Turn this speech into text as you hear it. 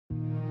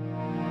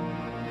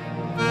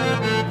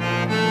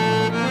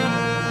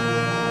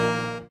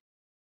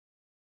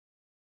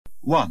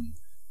1.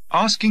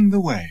 Asking the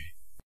way.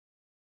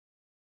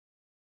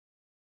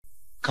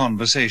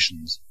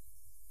 Conversations.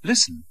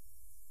 Listen.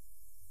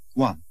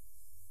 1.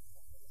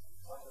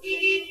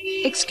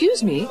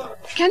 Excuse me,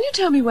 can you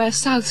tell me where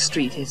South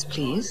Street is,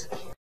 please?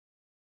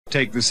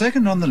 Take the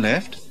second on the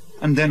left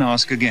and then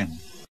ask again.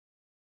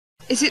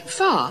 Is it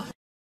far?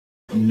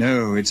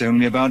 No, it's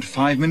only about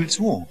 5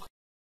 minutes' walk.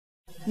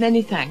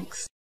 Many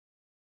thanks.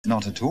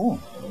 Not at all.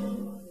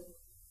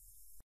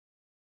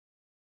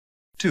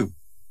 2.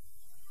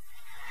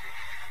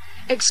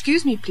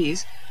 Excuse me,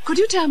 please. Could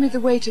you tell me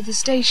the way to the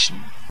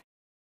station?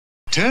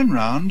 Turn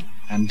round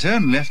and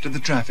turn left at the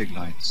traffic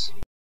lights.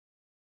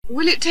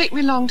 Will it take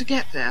me long to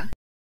get there?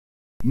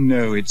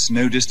 No, it's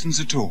no distance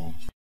at all.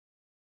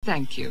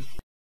 Thank you.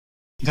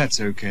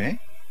 That's okay.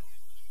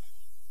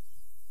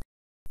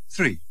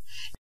 3.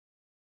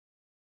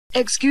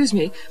 Excuse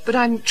me, but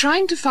I'm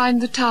trying to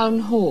find the town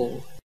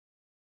hall.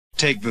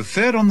 Take the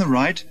third on the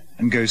right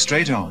and go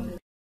straight on.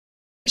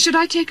 Should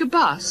I take a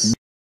bus?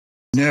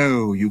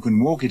 No, you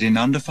can walk it in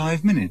under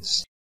 5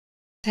 minutes.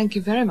 Thank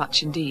you very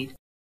much indeed.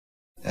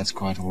 That's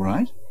quite all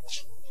right.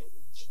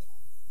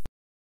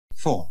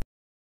 4.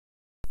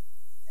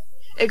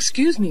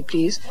 Excuse me,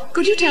 please.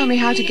 Could you tell me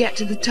how to get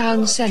to the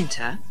town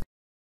centre?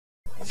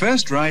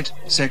 First right,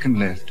 second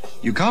left.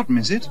 You can't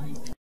miss it.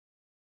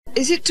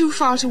 Is it too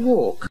far to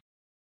walk?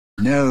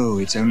 No,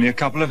 it's only a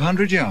couple of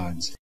 100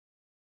 yards.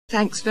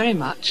 Thanks very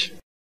much.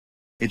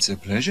 It's a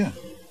pleasure.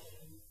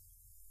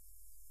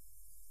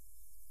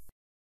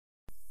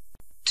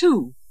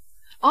 2.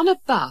 On a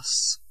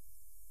bus.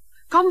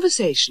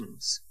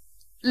 Conversations.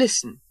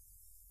 Listen.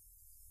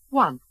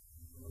 1.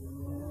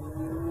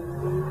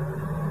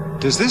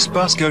 Does this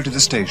bus go to the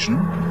station?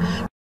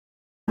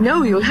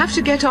 No, you'll have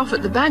to get off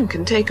at the bank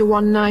and take a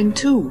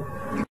 192.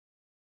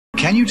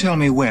 Can you tell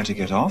me where to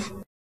get off?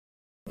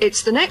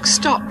 It's the next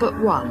stop but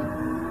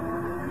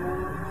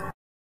 1.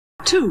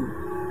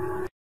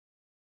 2.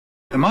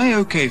 Am I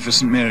okay for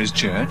St. Mary's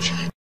Church?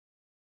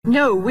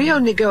 No, we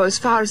only go as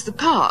far as the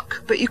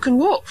park, but you can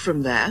walk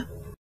from there.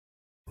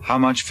 How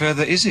much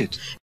further is it?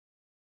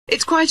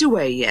 It's quite a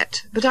way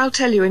yet, but I'll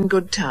tell you in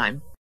good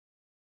time.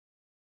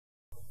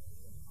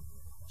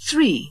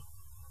 3.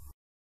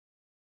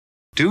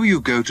 Do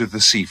you go to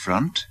the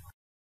seafront?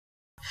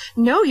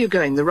 No, you're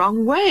going the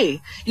wrong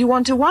way. You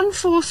want a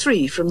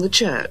 143 from the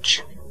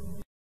church.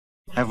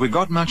 Have we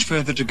got much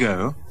further to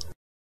go?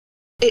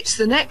 It's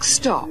the next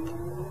stop.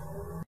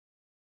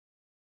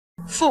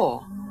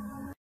 4.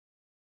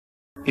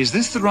 Is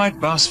this the right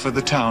bus for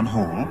the town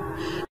hall?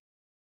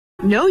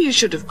 No, you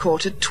should have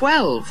caught at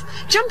 12.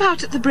 Jump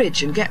out at the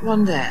bridge and get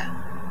one there.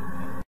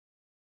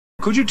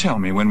 Could you tell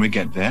me when we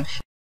get there?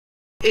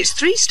 It's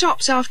 3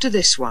 stops after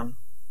this one.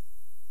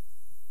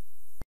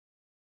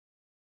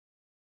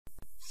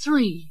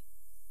 3.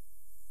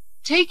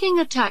 Taking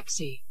a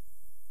taxi.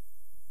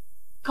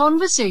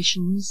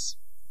 Conversations.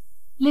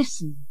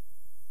 Listen.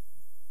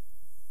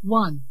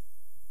 1.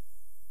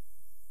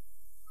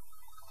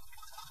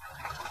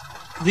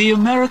 The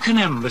American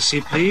Embassy,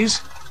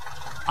 please.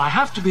 I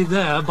have to be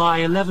there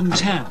by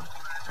 11:10.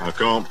 I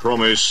can't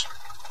promise,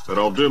 but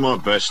I'll do my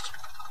best.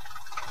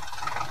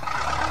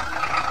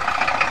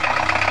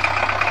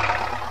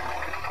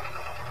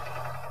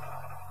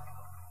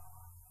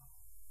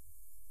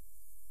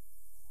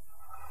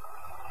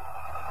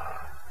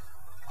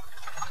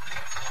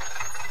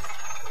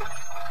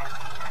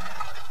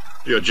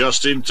 You're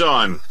just in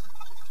time.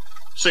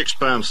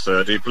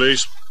 £6.30,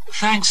 please.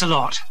 Thanks a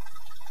lot.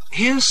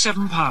 Here's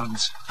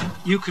 £7.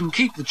 You can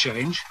keep the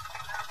change.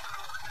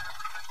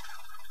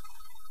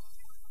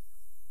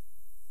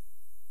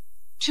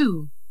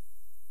 2.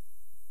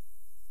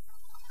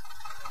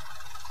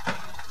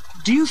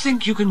 Do you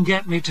think you can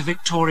get me to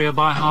Victoria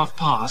by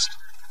past?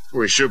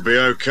 We should be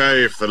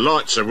okay if the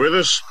lights are with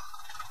us.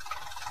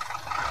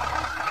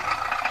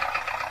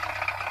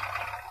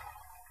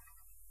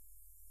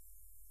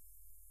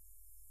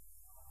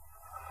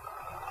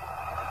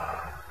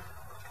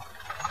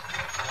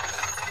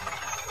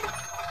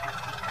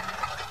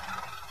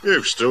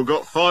 You've still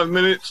got 5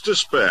 minutes to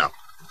spare.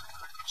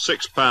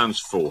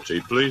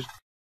 £6.40, please.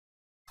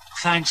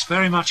 Thanks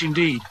very much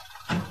indeed.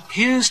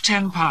 Here's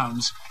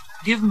 £10.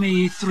 Give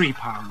me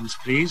 £3,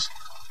 please.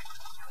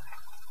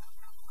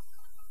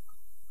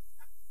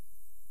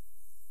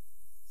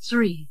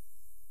 3.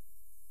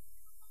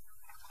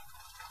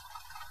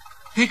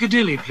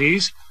 Piccadilly,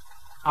 please.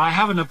 I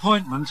have an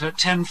appointment at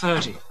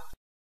 10:30.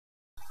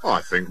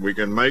 I think we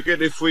can make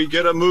it if we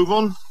get a move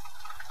on.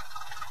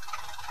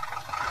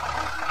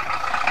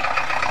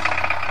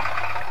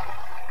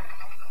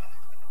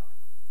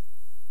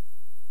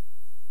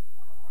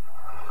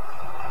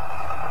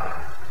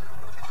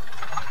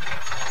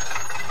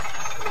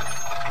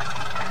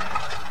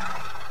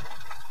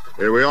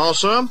 Here we are,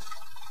 sir.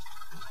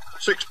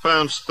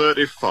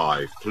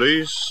 £6.35,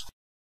 please.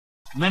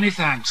 Many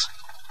thanks.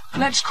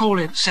 Let's call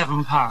it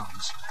 £7.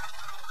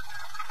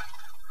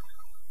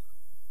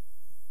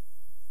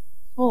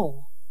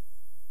 4.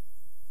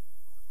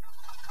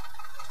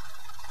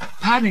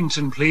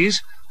 Paddington,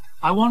 please.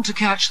 I want to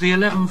catch the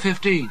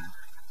 11:15.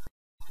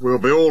 We'll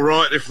be all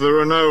right if there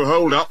are no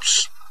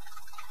hold-ups.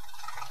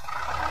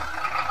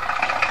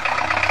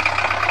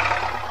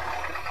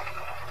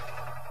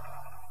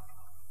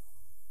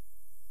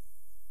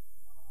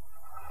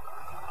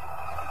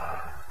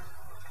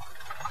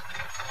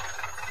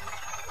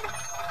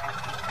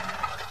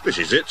 This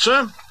is it,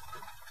 sir.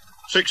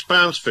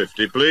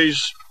 £6.50,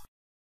 please.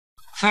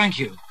 Thank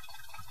you.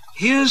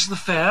 Here's the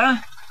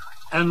fare,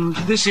 and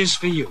this is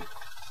for you.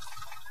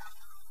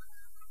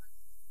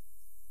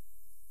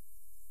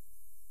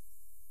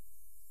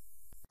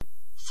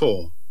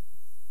 Four.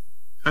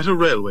 At a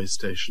railway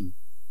station.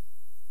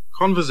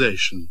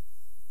 Conversation.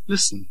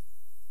 Listen.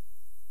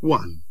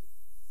 1.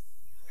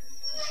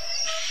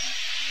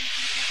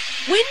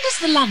 When does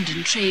the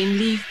London train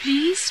leave,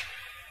 please?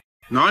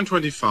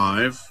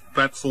 9:25,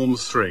 platform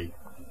 3.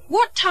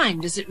 What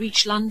time does it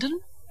reach London?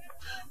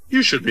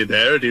 You should be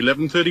there at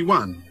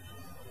 11:31,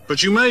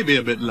 but you may be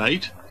a bit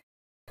late.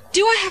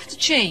 Do I have to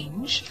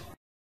change?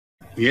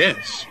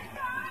 Yes.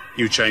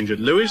 You change at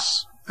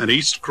Lewis and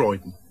East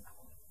Croydon.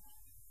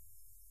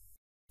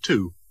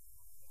 2.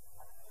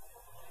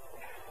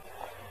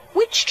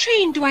 Which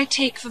train do I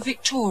take for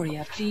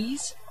Victoria,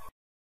 please?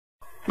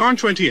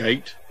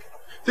 9:28,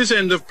 this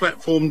end of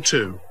platform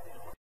 2.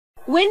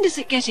 When does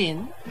it get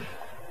in?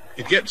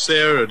 It gets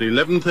there at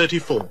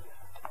 11:34.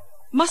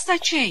 Must I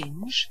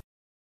change?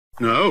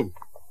 No,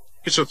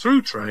 it's a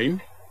through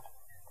train.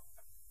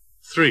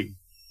 3.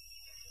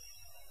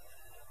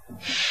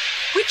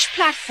 Which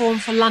platform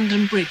for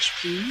London Bridge,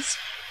 please?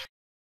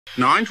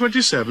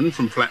 9:27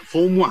 from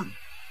platform 1.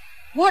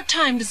 What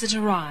time does it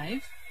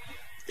arrive?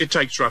 It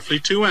takes roughly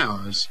 2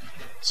 hours,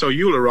 so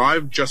you'll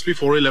arrive just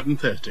before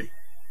 11:30.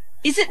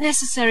 Is it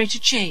necessary to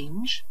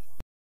change?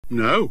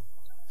 No,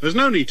 there's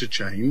no need to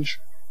change.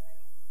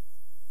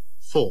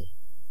 4.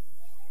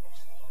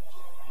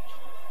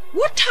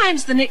 What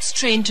time's the next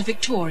train to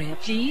Victoria,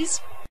 please?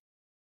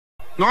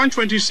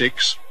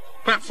 9:26,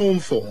 platform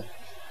 4,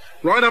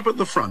 right up at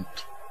the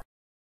front.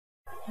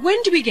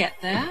 When do we get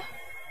there?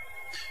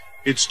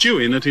 It's due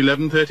in at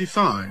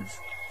 11:35,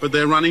 but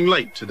they're running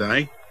late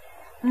today.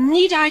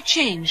 Need I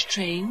change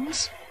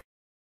trains?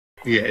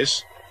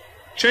 Yes,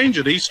 change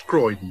at East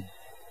Croydon.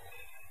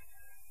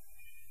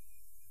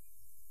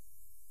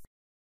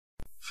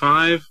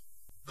 5.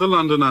 The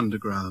London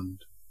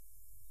Underground.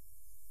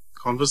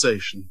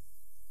 Conversation.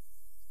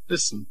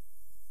 Listen.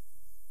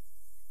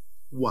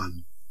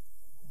 1.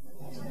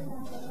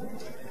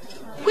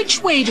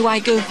 Which way do I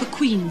go for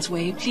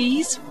Queensway,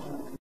 please?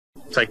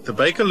 Take the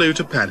Bakerloo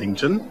to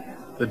Paddington,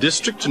 the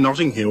District to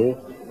Notting Hill,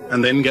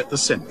 and then get the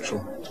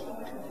Central.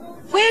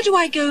 Where do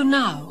I go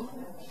now?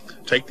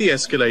 Take the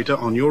escalator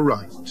on your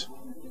right.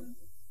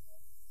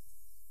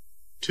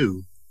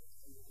 2.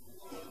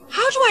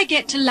 How do I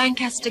get to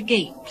Lancaster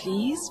Gate,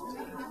 please?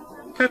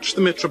 Catch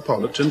the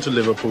Metropolitan to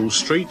Liverpool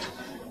Street,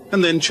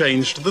 and then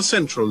change to the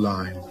Central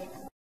line.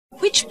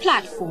 Which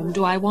platform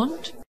do I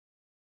want?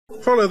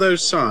 Follow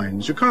those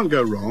signs. You can't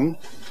go wrong.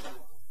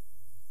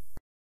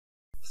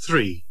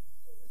 3.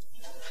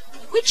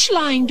 Which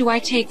line do I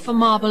take for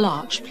Marble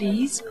Arch,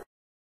 please?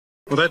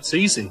 Well, that's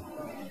easy.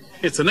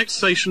 It's the next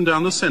station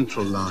down the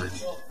Central line.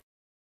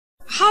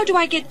 How do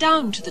I get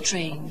down to the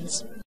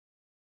trains?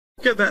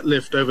 Get that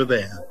lift over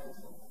there.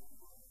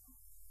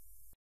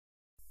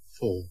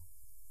 4.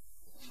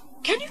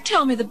 Can you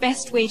tell me the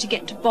best way to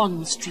get to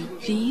Bond Street,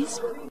 please?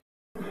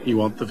 You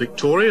want the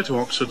Victoria to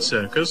Oxford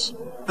Circus,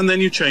 and then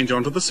you change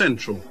onto the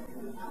Central.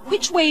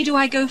 Which way do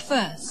I go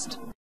first?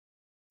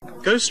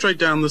 Go straight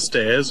down the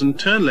stairs and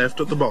turn left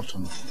at the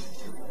bottom.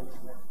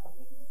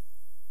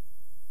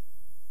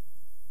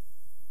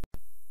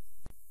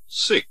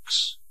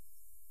 6.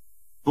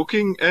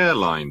 Booking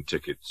airline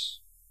tickets.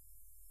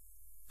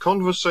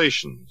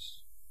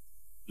 Conversations.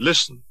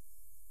 Listen.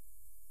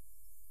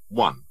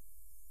 1.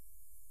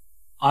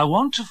 I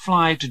want to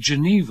fly to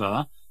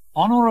Geneva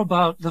on or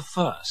about the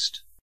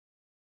 1st.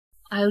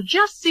 I'll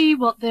just see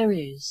what there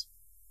is.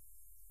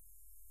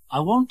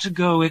 I want to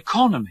go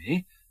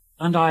economy,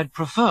 and I'd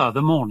prefer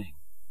the morning.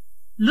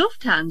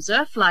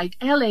 Lufthansa flight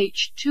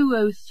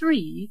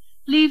LH203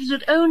 leaves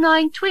at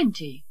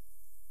 09:20.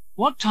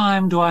 What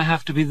time do I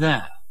have to be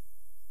there?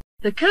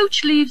 The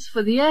coach leaves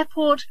for the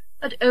airport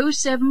at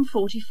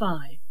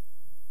 07:45.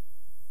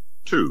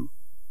 2.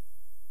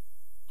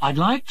 I'd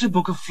like to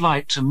book a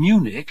flight to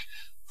Munich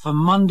for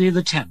Monday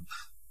the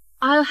 10th.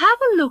 I'll have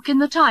a look in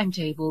the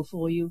timetable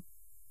for you.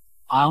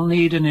 I'll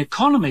need an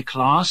economy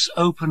class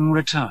open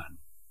return.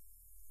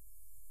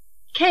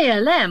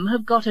 KLM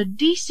have got a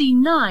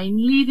DC9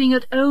 leaving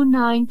at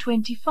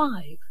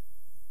 09:25.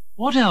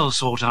 What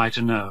else ought I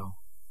to know?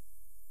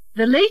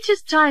 The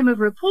latest time of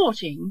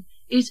reporting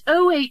is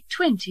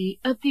 08:20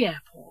 at the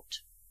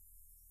airport.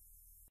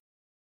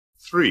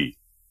 3.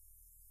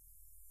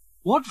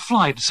 What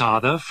flights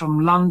are there from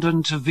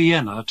London to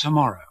Vienna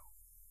tomorrow?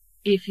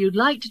 If you'd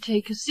like to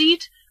take a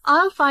seat,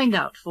 I'll find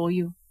out for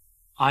you.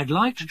 I'd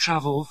like to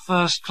travel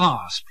first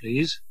class,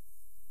 please.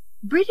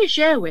 British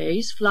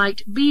Airways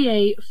flight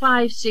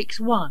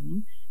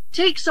BA561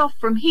 takes off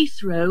from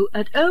Heathrow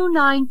at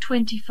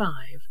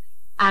 09:25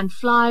 and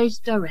flies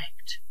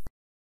direct.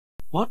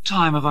 What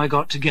time have I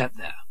got to get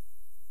there?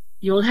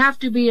 You'll have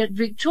to be at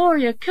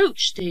Victoria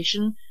Coach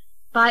Station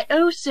by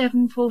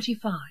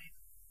 07:45.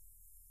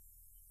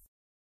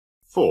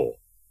 4.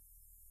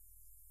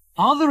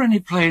 Are there any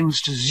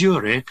planes to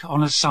Zurich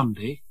on a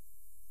Sunday?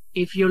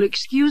 If you'll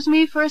excuse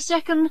me for a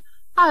second,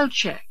 I'll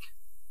check.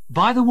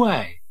 By the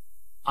way,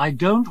 I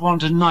don't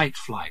want a night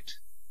flight.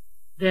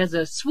 There's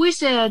a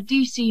Swiss Air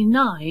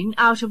DC-9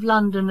 out of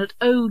London at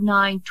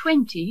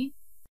 09:20.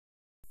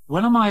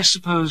 When am I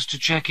supposed to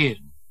check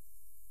in?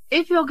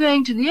 If you're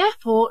going to the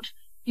airport,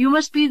 you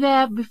must be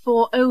there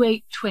before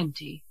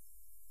 08:20.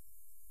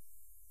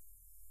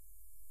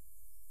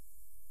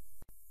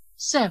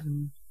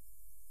 7.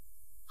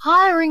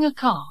 Hiring a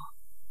car.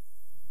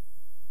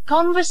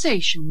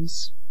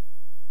 Conversations.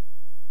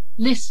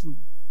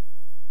 Listen.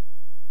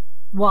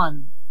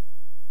 1.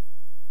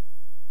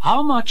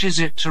 How much is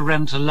it to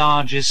rent a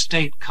large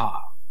estate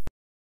car?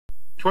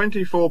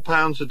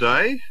 £24 a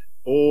day,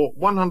 or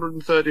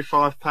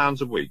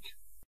 £135 a week.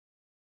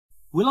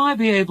 Will I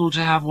be able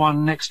to have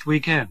one next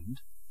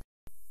weekend?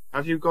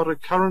 Have you got a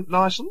current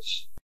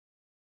licence?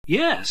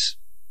 Yes,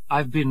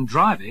 I've been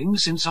driving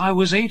since I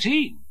was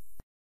 18.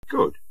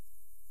 Good.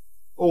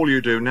 All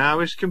you do now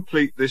is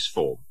complete this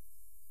form.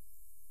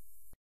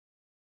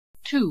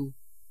 2.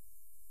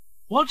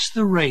 What's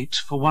the rate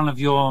for one of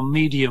your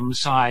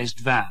medium-sized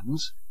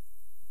vans?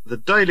 The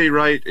daily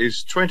rate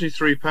is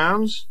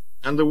 £23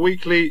 and the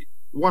weekly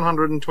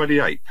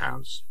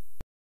 £128.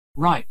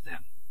 Right then.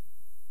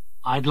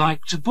 I'd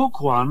like to book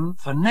one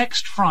for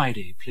next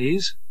Friday,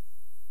 please.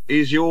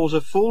 Is yours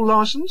a full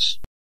licence?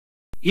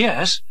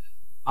 Yes,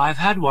 I've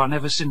had one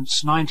ever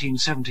since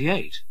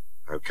 1978.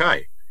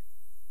 OK.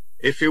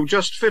 If you'll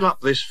just fill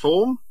up this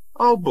form,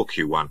 I'll book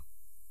you one.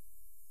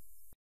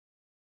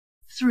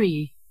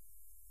 3.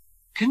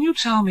 Can you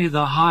tell me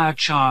the hire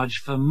charge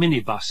for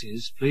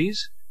minibuses,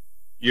 please?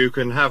 You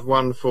can have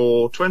one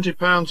for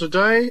 £20 a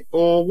day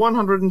or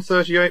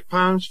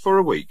 £138 for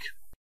a week.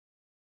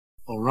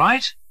 All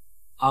right.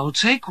 I'll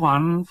take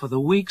one for the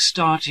week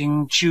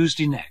starting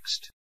Tuesday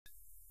next.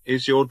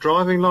 Is your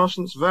driving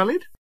licence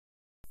valid?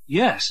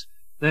 Yes,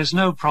 there's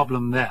no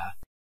problem there.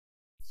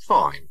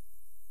 Fine.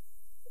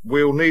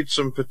 We'll need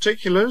some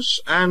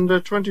particulars and a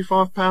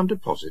 £25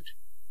 deposit.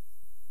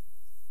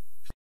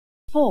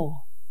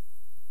 4.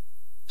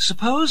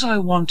 Suppose I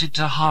wanted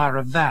to hire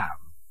a van.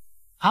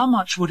 How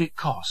much would it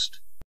cost?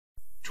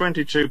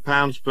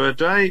 £22 per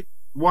day,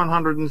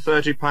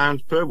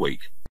 £130 per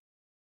week.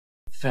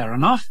 Fair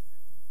enough.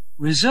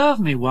 Reserve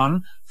me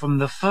one from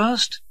the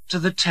 1st to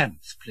the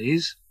 10th,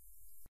 please.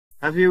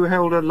 Have you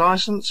held a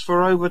licence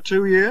for over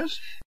 2 years?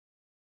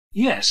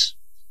 Yes.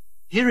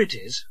 Here it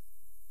is.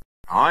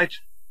 Right.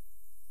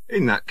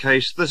 In that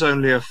case, there's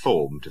only a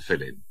form to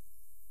fill in.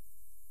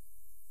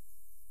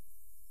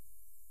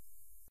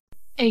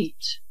 8.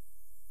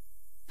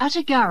 At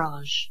a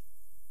garage.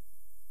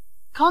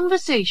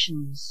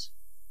 Conversations.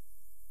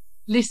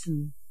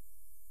 Listen.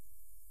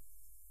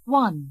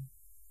 1.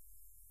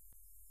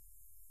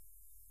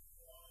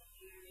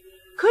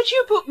 Could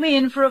you book me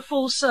in for a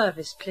full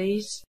service,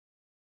 please?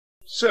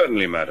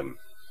 Certainly, madam.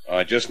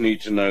 I just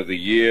need to know the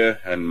year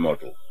and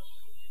model.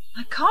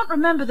 I can't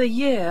remember the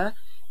year,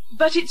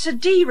 but it's a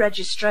D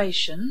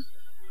registration.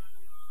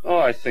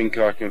 I think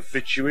I can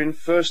fit you in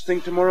first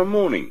thing tomorrow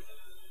morning.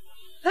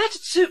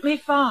 That'd suit me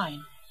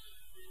fine.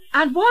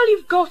 And while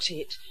you've got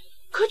it,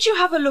 could you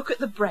have a look at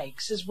the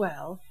brakes as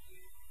well?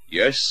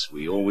 Yes,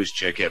 we always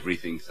check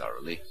everything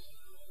thoroughly.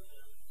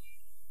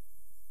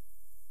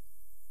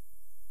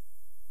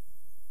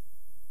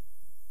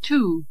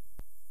 2.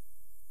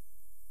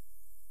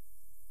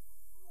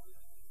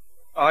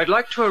 I'd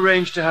like to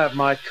arrange to have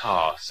my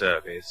car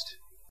serviced.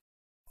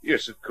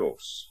 Yes, of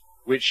course.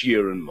 Which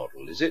year and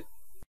model is it?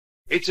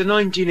 It's a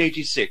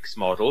 1986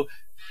 model,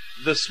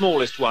 the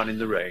smallest one in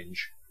the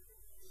range.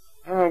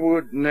 How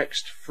would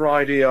next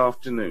Friday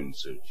afternoon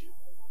suit you?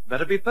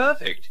 That'd be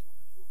perfect.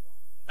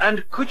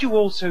 And could you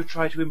also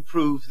try to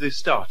improve the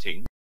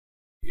starting?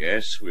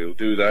 Yes, we'll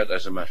do that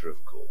as a matter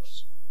of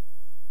course.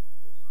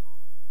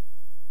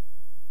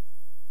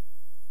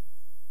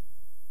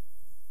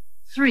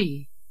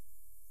 3.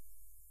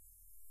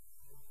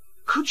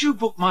 Could you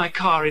book my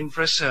car in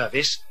for a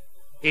service?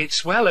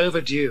 It's well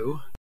overdue.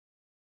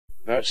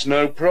 That's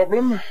no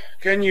problem.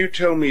 Can you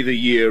tell me the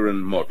year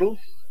and model?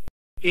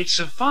 It's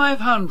a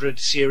 500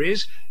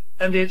 series,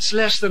 and it's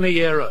less than a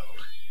year old.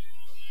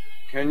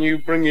 Can you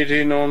bring it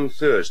in on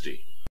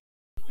Thursday?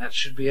 That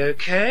should be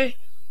okay.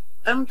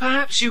 And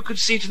perhaps you could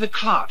see to the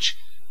clutch.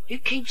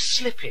 It keeps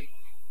slipping.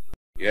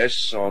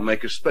 Yes, I'll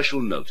make a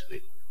special note of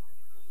it.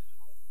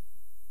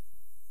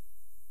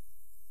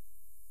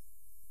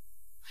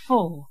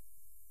 4.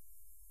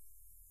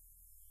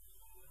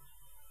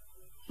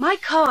 My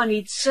car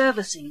needs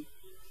servicing.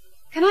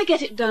 Can I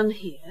get it done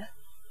here?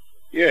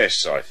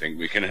 Yes, I think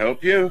we can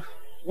help you.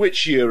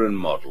 Which year and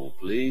model,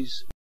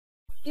 please?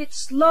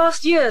 It's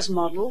last year's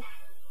model,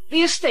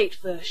 the estate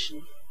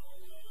version.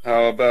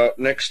 How about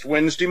next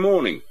Wednesday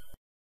morning?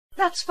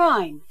 That's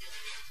fine.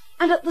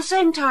 And at the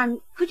same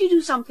time, could you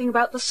do something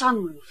about the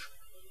sunroof?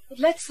 It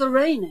lets the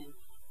rain in.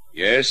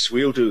 Yes,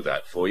 we'll do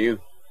that for you.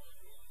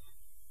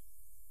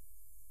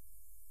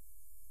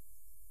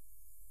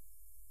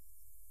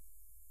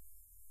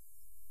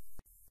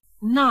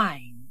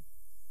 Nine.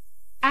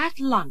 At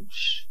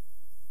lunch.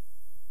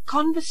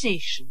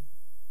 Conversation.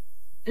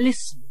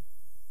 Listen.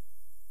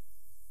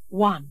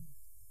 1.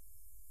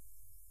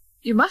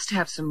 You must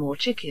have some more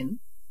chicken.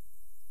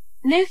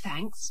 No,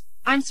 thanks.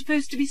 I'm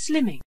supposed to be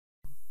slimming.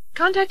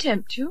 Can't I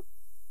tempt you?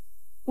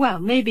 Well,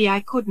 maybe I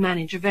could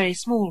manage a very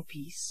small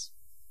piece.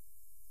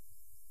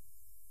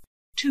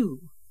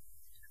 2.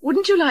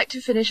 Wouldn't you like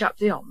to finish up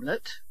the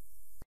omelette?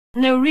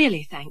 No,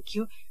 really, thank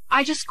you.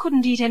 I just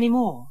couldn't eat any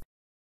more.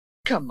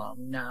 Come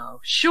on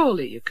now.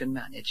 Surely you can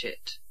manage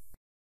it.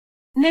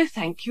 No,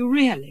 thank you,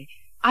 really.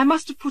 I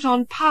must have put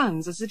on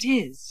pounds as it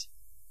is.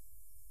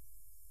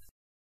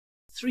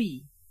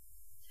 3.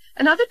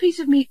 Another piece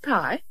of meat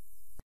pie?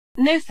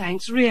 No,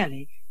 thanks,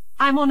 really.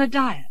 I'm on a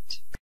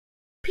diet.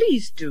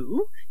 Please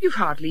do. You've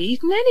hardly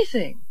eaten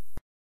anything.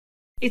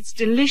 It's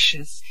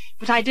delicious,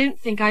 but I don't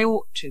think I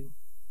ought to.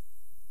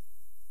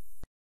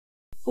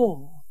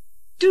 4.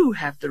 Do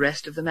have the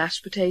rest of the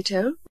mashed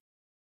potato.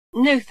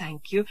 No,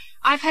 thank you.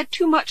 I've had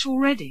too much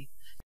already.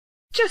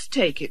 Just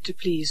take it to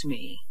please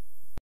me.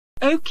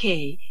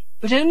 OK,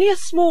 but only a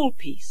small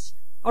piece,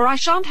 or I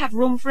shan't have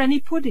room for any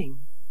pudding.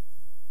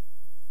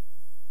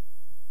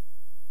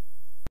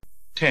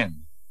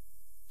 10.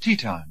 Tea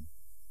time.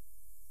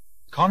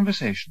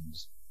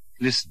 Conversations.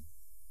 Listen.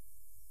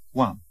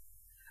 1.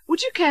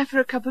 Would you care for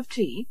a cup of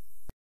tea?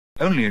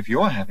 Only if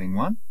you're having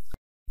one.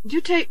 Do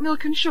you take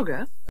milk and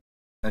sugar?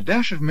 A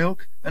dash of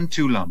milk and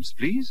 2 lumps,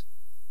 please.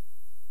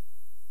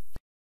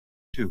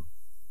 2.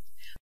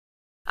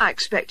 I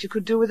expect you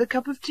could do with a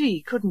cup of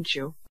tea, couldn't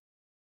you?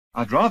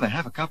 I'd rather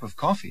have a cup of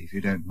coffee, if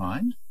you don't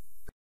mind.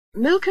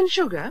 Milk and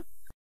sugar?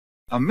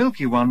 A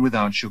milky one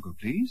without sugar,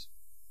 please.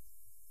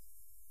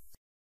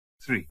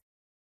 3.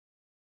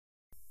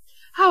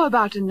 How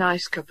about a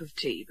nice cup of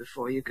tea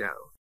before you go?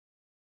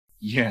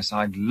 Yes,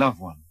 I'd love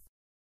one.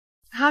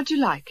 How'd you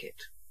like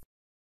it?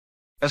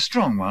 A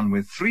strong one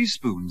with 3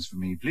 spoons for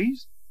me,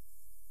 please.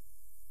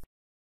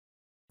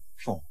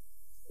 4.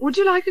 Would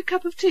you like a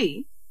cup of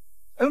tea?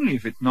 Only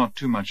if it's not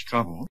too much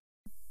trouble.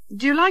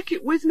 Do you like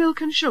it with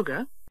milk and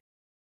sugar?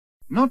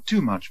 Not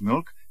too much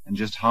milk, and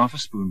just half a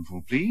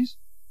spoonful, please.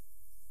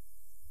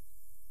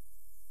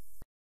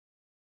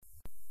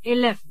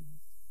 11.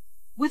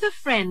 With a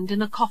friend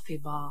in a coffee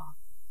bar.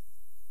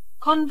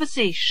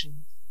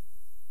 Conversation.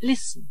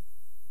 Listen.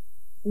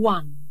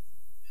 1.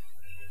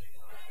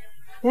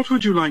 What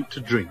would you like to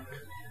drink?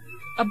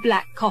 A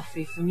black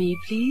coffee for me,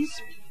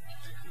 please.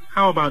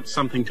 How about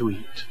something to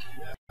eat?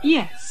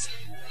 Yes,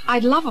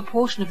 I'd love a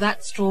portion of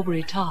that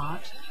strawberry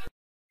tart.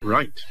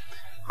 Right.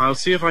 I'll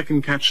see if I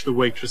can catch the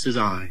waitress's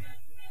eye.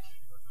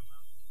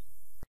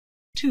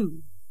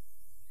 2.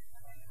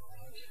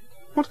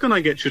 What can I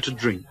get you to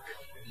drink?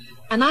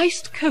 An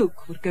iced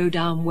Coke would go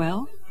down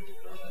well.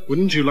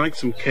 Wouldn't you like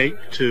some cake,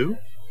 too?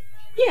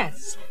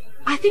 Yes,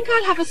 I think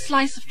I'll have a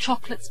slice of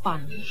chocolate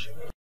sponge.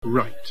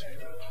 Right.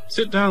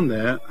 Sit down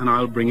there and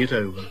I'll bring it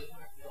over.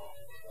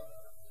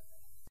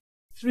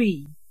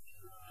 3.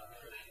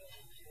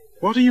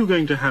 What are you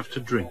going to have to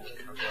drink?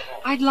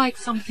 I'd like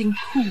something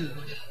cool.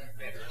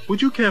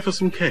 Would you care for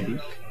some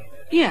cake?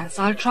 Yes,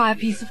 I'll try a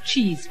piece of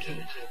cheesecake.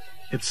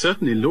 It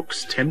certainly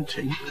looks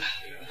tempting.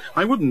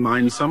 I wouldn't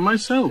mind some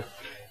myself.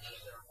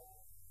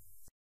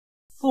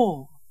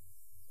 4.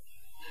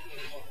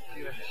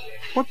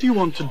 What do you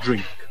want to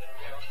drink?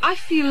 I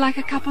feel like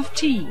a cup of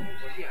tea.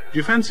 Do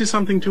you fancy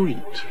something to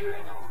eat?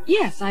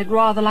 Yes, I'd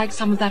rather like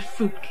some of that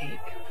fruit cake.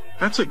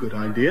 That's a good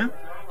idea.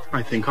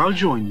 I think I'll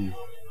join you.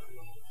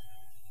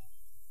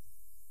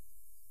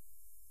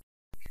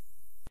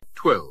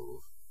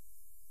 12.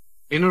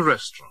 In a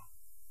restaurant.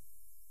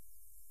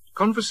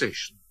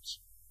 Conversations.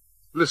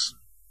 Listen.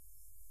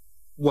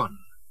 1.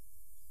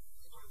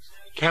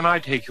 Can I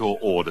take your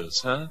order,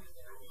 sir?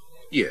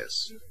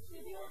 Yes.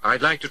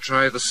 I'd like to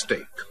try the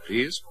steak,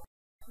 please.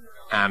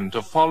 And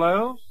to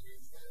follow?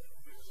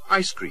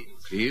 Ice cream,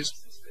 please.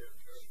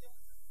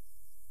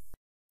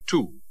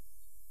 2.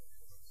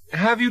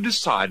 Have you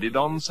decided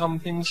on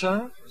something,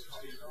 sir?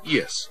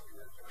 Yes.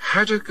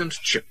 Haddock and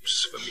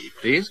chips for me,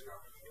 please.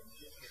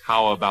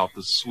 How about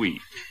the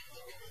sweet?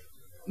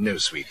 No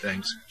sweet,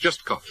 thanks.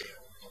 Just coffee.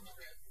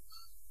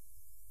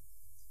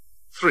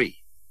 3.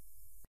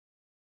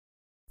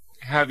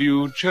 Have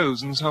you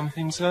chosen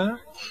something, sir?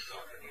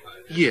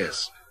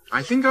 Yes.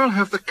 I think I'll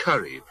have the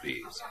curry,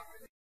 please.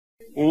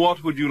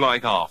 What would you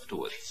like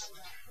afterwards?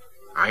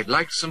 I'd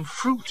like some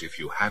fruit if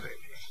you have it.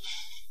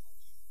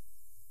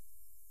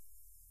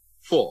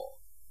 4.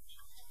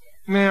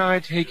 May I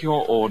take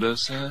your order,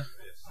 sir?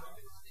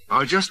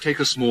 I'll just take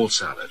a small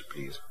salad,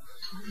 please.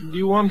 Do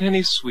you want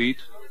any sweet?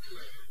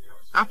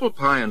 Apple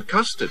pie and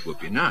custard would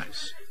be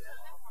nice.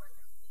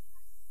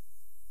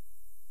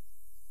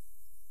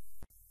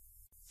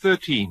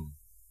 13.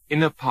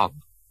 In a pub.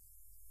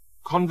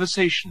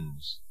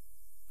 Conversations.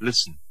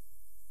 Listen.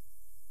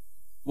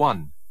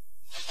 1.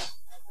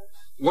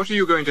 What are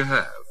you going to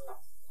have?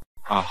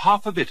 A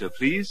half a bitter,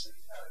 please.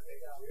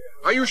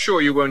 Are you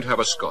sure you won't have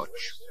a scotch?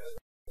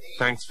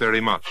 Thanks very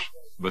much,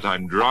 but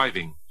I'm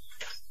driving.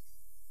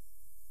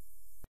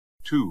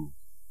 2.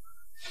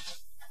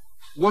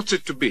 What's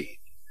it to be?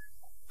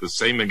 The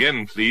same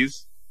again,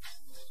 please.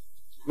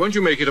 Won't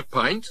you make it a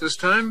pint this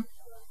time?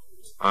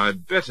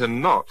 I'd better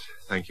not,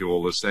 thank you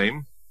all the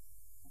same.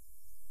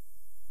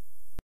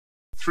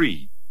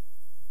 3.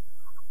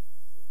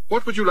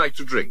 What would you like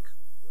to drink?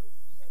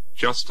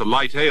 Just a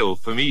light ale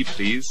for me,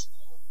 please.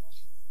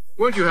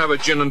 Won't you have a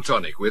gin and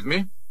tonic with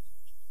me?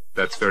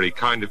 That's very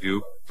kind of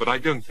you, but I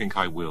don't think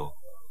I will.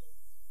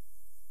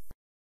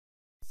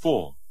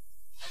 4.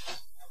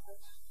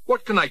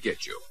 What can I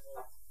get you?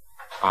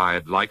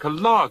 I'd like a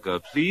lager,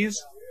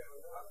 please.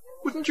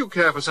 Wouldn't you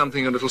care for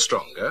something a little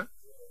stronger?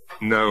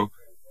 No,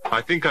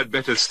 I think I'd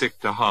better stick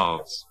to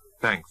halves.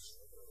 Thanks.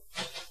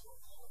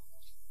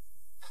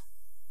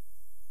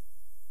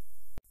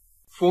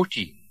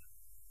 14.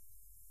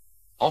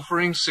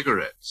 Offering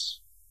cigarettes.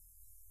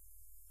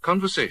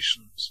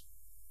 Conversations.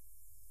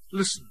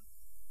 Listen.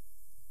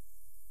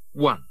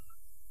 1.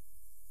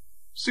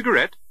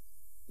 Cigarette?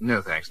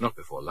 No, thanks, not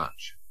before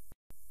lunch.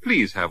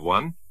 Please have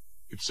one.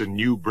 It's a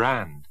new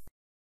brand.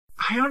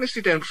 I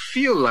honestly don't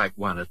feel like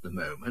one at the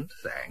moment,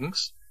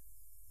 thanks.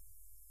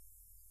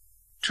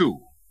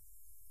 2.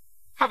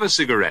 Have a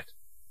cigarette.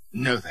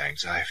 No,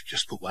 thanks, I've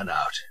just put one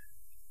out.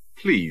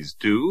 Please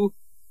do.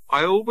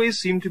 I always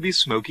seem to be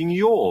smoking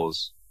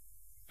yours.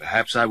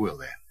 Perhaps I will,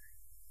 then.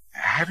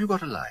 Have you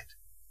got a light?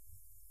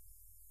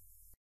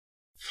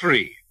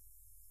 3.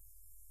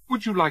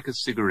 Would you like a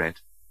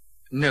cigarette?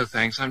 No,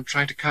 thanks, I'm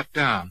trying to cut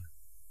down.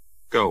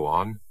 Go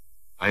on.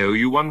 I owe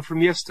you one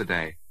from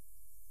yesterday.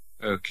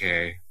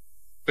 Okay.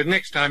 But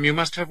next time you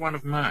must have one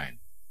of mine.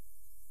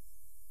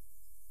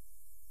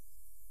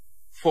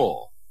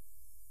 4.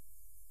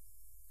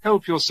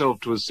 Help yourself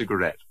to a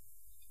cigarette.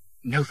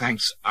 No,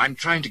 thanks, I'm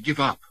trying to give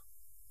up.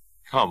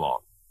 Come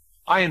on.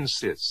 I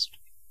insist.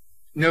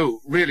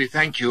 No, really,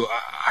 thank you.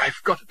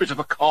 I've got a bit of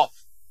a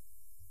cough.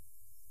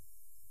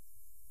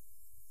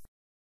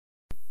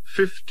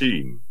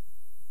 15.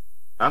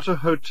 At a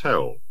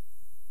hotel.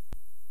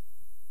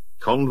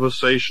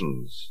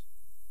 Conversations.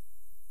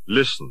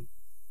 Listen.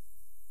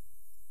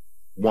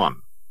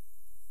 1.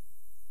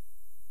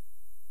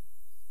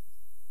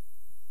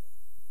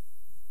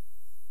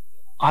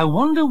 I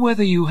wonder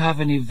whether you have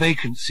any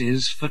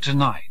vacancies for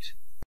tonight.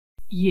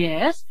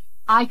 Yes,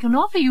 I can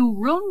offer you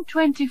room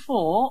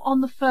 24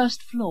 on the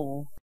first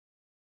floor.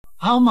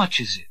 How much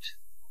is it?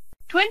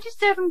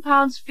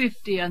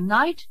 £27.50 a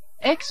night,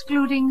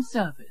 excluding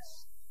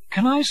service.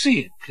 Can I see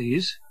it,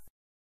 please?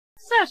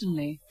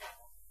 Certainly.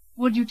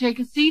 Would you take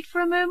a seat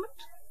for a moment?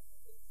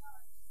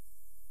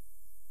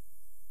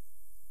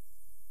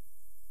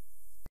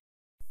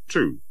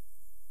 Two.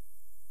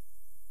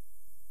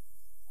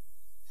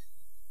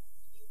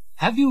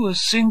 Have you a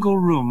single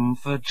room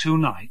for 2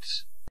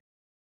 nights?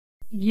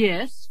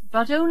 Yes,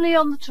 but only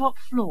on the top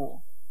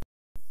floor.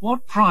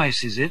 What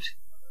price is it?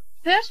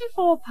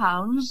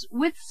 £34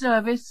 with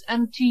service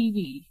and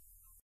TV.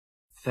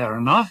 Fair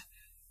enough.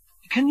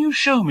 Can you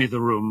show me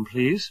the room,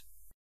 please?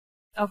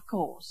 Of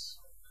course.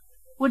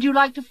 Would you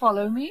like to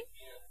follow me?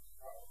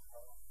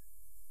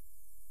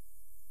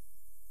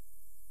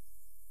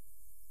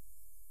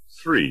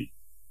 Three.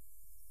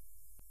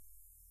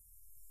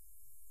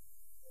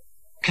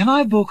 Can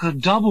I book a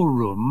double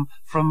room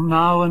from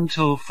now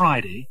until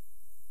Friday?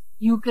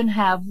 You can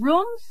have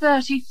room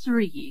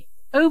 33,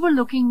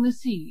 overlooking the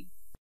sea.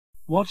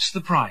 What's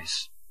the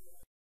price?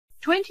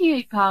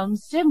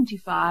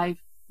 £28.75,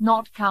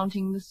 not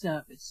counting the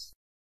service.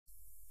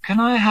 Can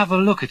I have a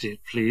look at it,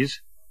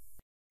 please?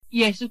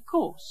 Yes, of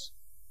course.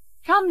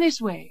 Come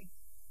this way.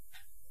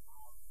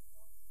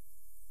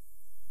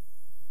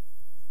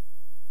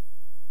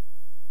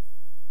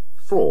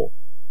 Four.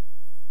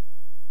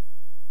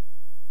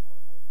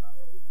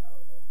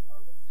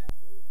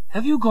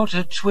 Have you got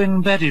a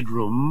twin-bedded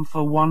room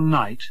for 1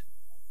 night?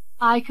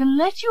 I can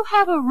let you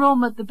have a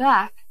room at the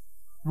back.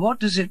 What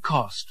does it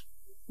cost?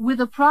 With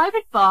a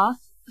private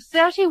bath,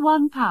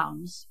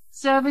 £31,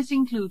 service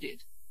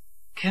included.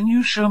 Can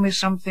you show me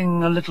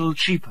something a little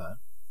cheaper?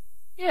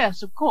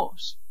 Yes, of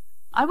course.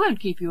 I won't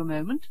keep you a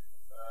moment.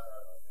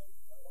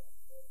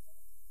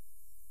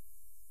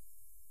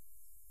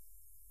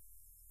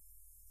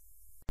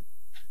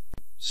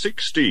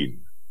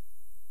 (16)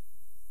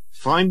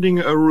 Finding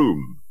a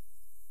room.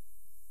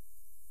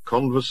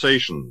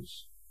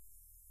 Conversations.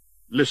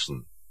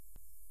 Listen.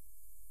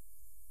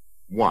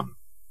 1.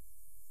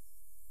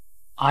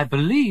 I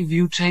believe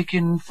you take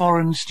in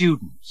foreign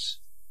students.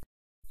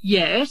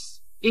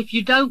 Yes, if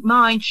you don't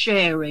mind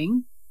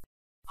sharing.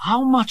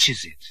 How much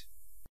is it?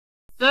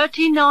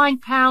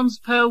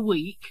 £39 per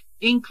week,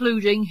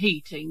 including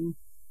heating.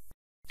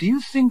 Do you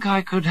think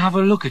I could have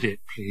a look at it,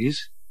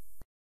 please?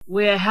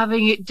 We're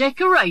having it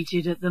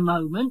decorated at the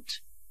moment.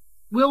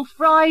 Will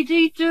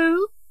Friday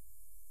do?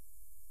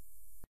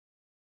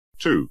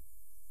 2.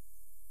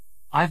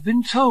 I've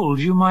been told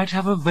you might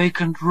have a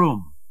vacant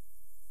room.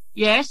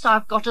 Yes,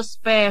 I've got a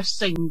spare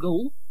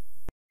single.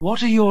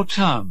 What are your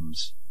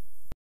terms?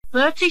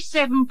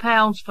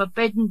 £37 for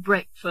bed and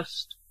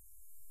breakfast.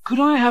 Could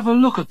I have a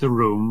look at the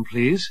room,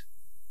 please?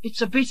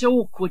 It's a bit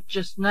awkward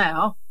just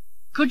now.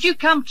 Could you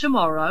come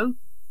tomorrow?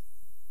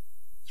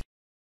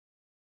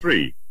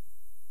 3.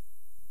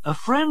 A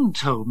friend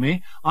told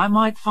me I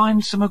might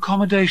find some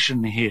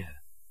accommodation here.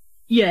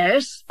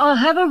 Yes, I'll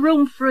have a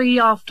room free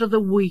after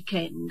the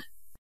weekend.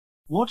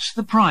 What's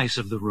the price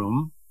of the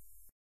room?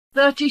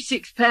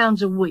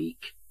 £36 a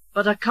week,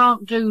 but I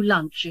can't do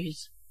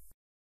lunches.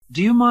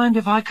 Do you mind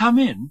if I come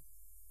in?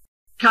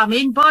 Come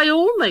in by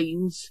all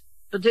means,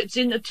 but it's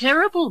in a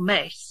terrible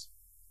mess.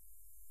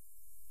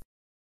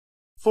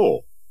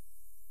 4.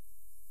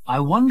 I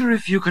wonder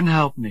if you can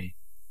help me.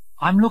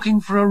 I'm looking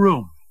for a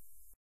room.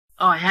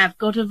 I have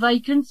got a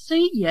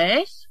vacancy,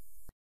 yes.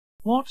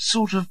 What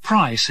sort of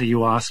price are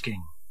you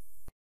asking?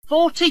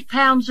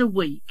 £40 a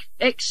week,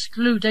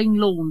 excluding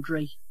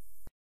laundry.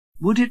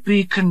 Would it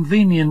be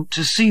convenient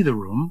to see the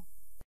room?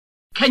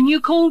 Can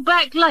you call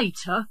back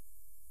later?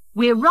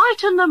 We're right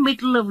in the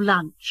middle of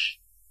lunch.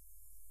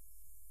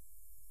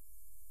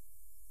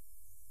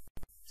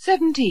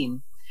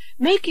 17.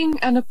 Making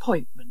an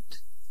appointment.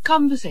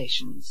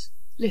 Conversations.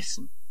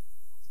 Listen.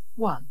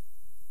 1.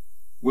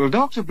 Will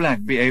Dr.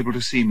 Black be able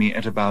to see me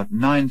at about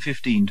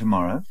 9:15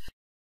 tomorrow?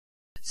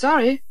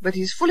 Sorry, but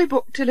he's fully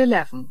booked till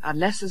 11,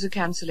 unless there's a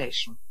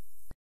cancellation.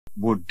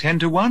 Would 10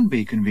 to 1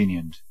 be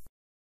convenient?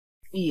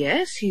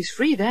 Yes, he's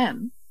free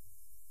then.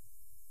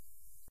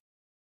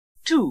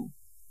 2.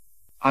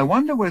 I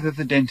wonder whether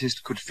the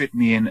dentist could fit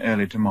me in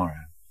early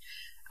tomorrow.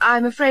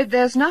 I'm afraid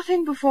there's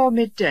nothing before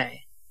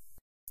midday.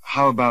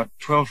 How about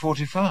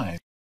 12:45?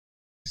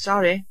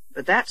 Sorry,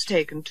 but that's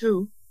taken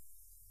too.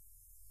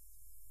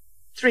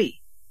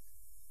 3.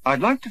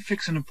 I'd like to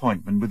fix an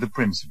appointment with the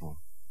principal.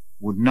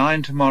 Would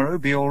 9 tomorrow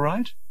be all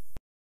right?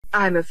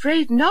 I'm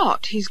afraid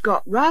not. He's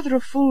got rather a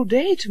full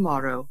day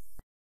tomorrow.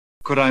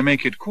 Could I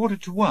make it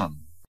 1:45?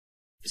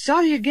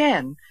 Sorry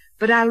again,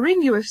 but I'll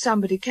ring you if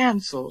somebody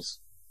cancels.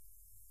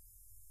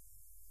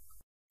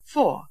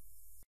 4.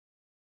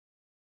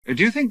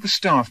 Do you think the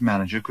staff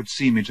manager could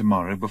see me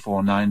tomorrow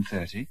before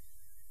 9:30?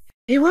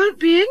 He won't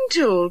be in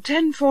till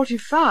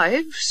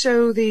 10:45,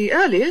 so the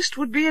earliest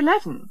would be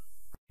 11.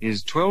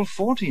 Is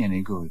 12:40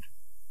 any good?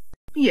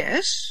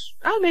 Yes,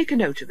 I'll make a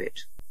note of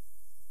it.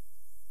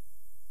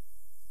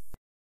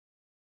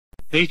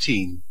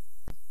 18.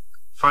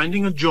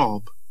 Finding a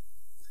job.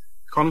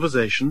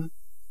 Conversation.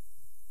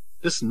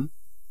 Listen.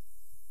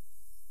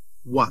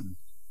 1.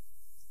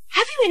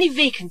 Have you any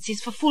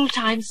vacancies for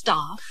full-time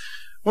staff?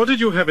 What did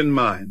you have in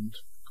mind?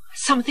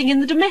 Something in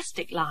the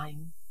domestic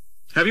line.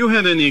 Have you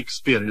had any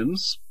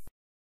experience?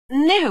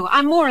 No,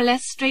 I'm more or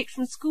less straight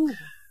from school.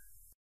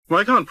 Well,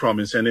 I can't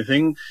promise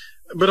anything,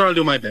 but I'll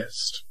do my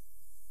best.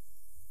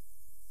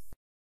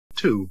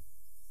 2.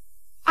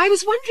 I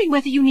was wondering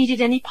whether you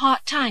needed any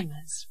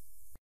part-timers.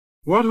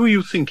 What were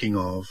you thinking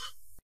of?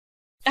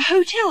 A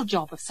hotel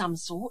job of some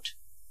sort.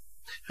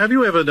 Have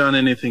you ever done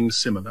anything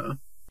similar?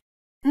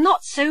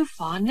 Not so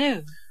far,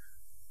 no.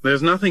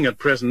 There's nothing at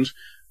present,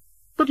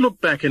 but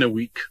look back in a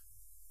week.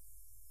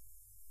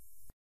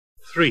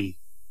 3.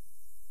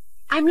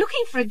 I'm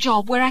looking for a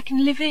job where I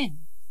can live in.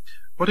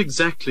 What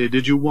exactly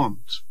did you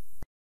want?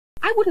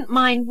 I wouldn't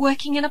mind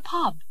working in a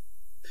pub.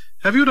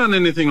 Have you done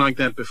anything like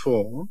that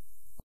before?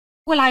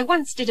 Well, I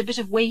once did a bit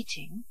of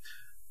waiting.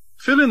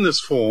 Fill in this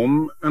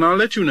form, and I'll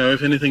let you know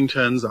if anything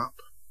turns up.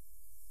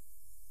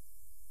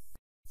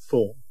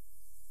 4.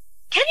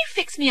 Can you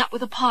fix me up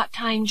with a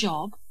part-time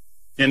job?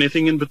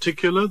 Anything in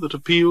particular that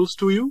appeals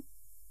to you?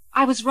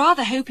 I was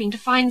rather hoping to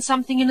find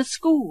something in a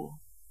school.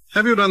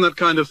 Have you done that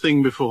kind of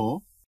thing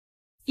before?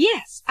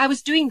 Yes, I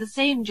was doing the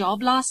same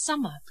job last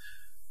summer.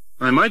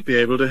 I might be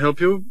able to help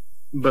you,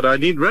 but I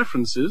need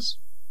references.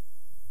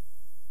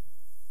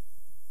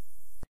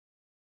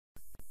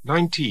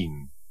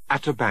 19.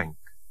 At a bank.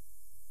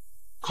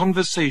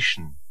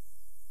 Conversation.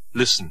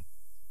 Listen.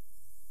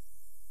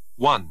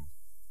 1.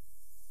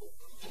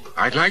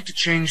 I'd like to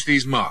change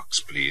these marks,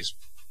 please.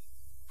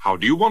 How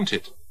do you want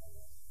it?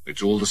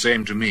 It's all the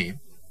same to me.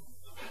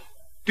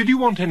 Did you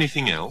want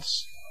anything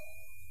else?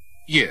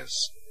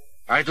 Yes.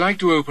 I'd like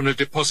to open a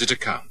deposit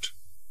account.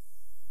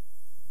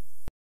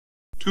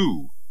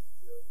 2.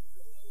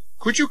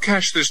 Could you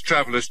cash this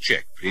traveller's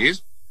cheque,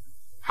 please?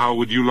 How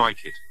would you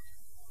like it?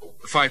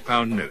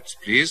 £5 notes,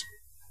 please.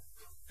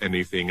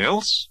 Anything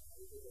else?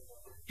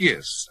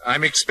 Yes,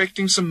 I'm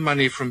expecting some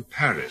money from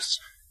Paris.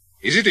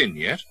 Is it in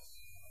yet?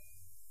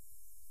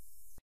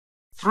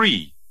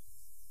 3.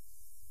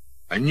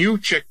 A new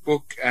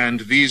chequebook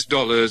and these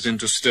dollars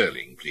into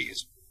sterling,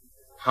 please.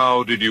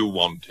 How did you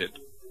want it?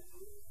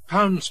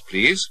 Pounds,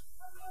 please.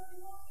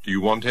 Do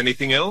you want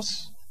anything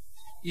else?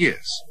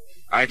 Yes.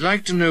 I'd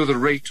like to know the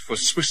rate for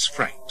Swiss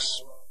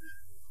francs.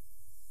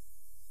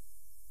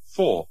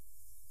 4.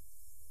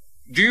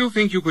 Do you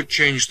think you could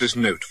change this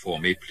note for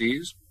me,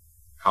 please?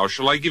 How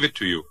shall I give it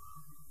to you?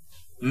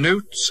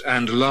 Notes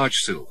and large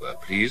silver,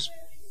 please.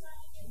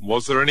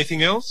 Was there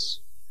anything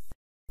else?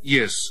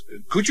 Yes,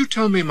 could you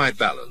tell me my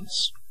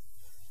balance?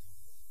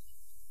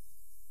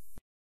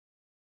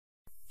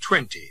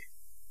 20.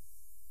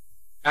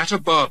 At a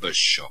barber's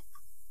shop.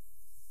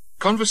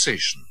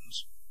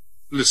 Conversations.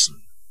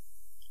 Listen.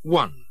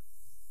 1.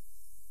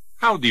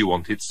 How do you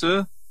want it,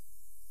 sir?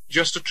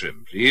 Just a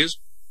trim, please.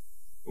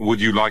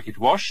 Would you like it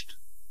washed?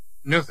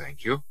 No,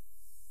 thank you.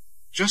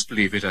 Just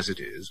leave it as it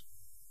is.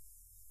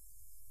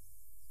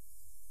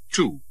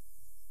 2.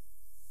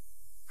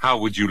 How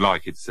would you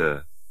like it,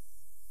 sir?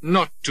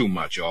 Not too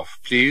much off,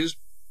 please.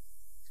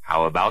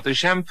 How about a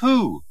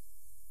shampoo?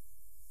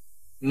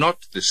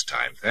 Not this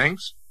time,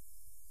 thanks.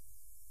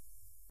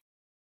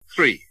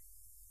 3.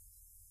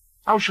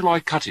 How shall I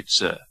cut it,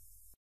 sir?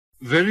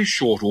 Very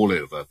short all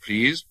over,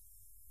 please.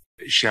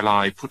 Shall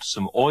I put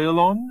some oil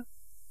on?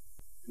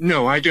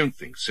 No, I don't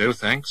think so,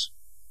 thanks.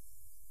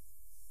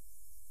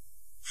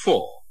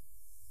 4.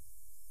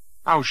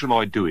 How shall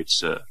I do it,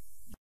 sir?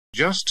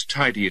 Just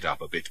tidy it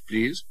up a bit,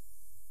 please.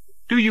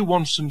 Do you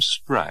want some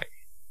spray?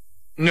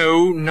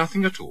 No,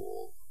 nothing at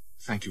all.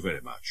 Thank you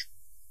very much.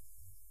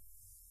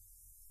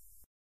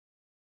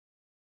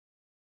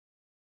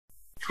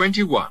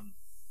 21.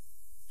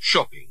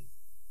 Shopping.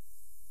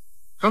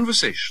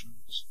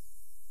 Conversations.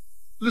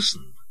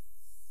 Listen.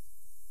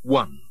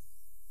 1.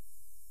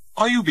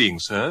 Are you being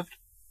served?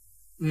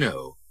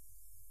 No.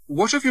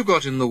 What have you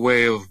got in the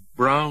way of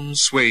brown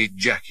suede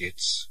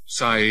jackets,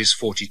 size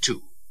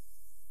 42?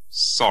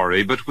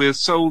 Sorry, but we're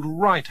sold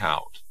right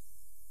out.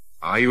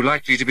 Are you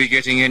likely to be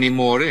getting any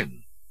more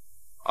in?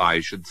 I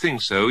should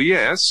think so,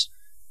 yes.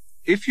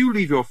 If you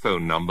leave your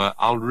phone number,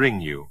 I'll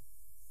ring you.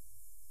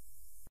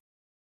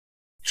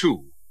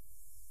 2.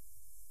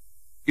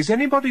 Is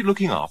anybody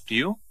looking after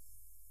you?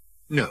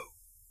 No.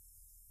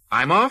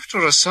 I'm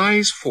after a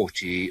size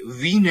 40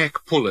 V-neck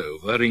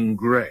pullover in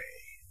grey.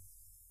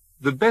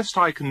 The best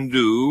I can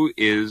do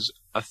is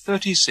a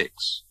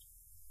 36.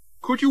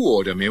 Could you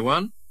order me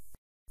one?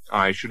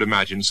 I should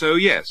imagine so,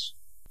 yes.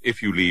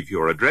 If you leave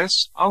your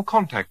address, I'll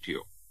contact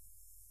you.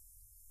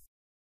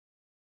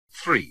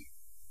 3.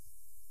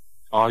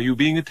 Are you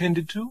being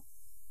attended to?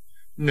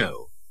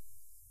 No.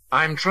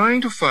 I'm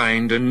trying to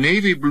find a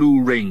navy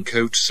blue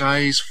raincoat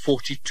size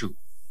 42.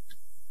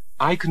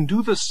 I can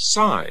do the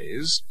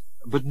size,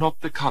 but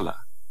not the color.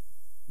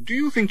 Do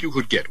you think you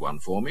could get one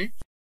for me?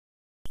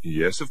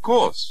 Yes, of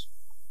course.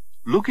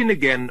 Look in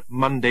again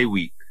Monday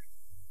week.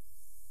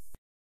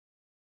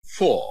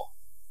 4.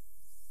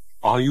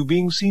 Are you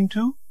being seen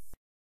to?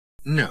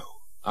 No.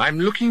 I'm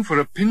looking for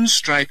a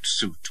pinstriped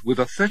suit with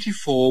a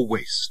 34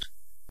 waist.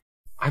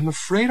 I'm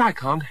afraid I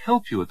can't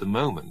help you at the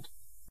moment.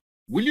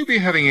 Will you be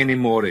having any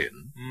more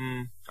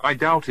in? I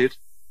doubt it,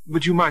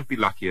 but you might be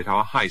lucky at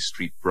our High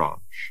Street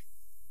branch.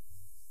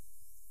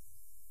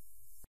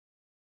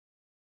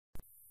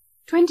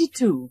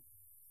 22.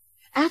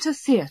 At a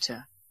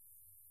theatre.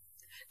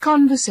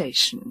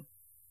 Conversation.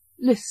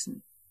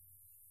 Listen.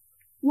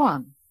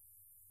 1.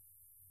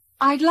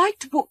 I'd like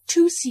to book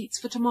 2 seats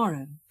for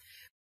tomorrow.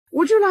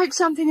 Would you like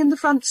something in the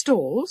front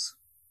stalls?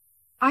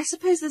 I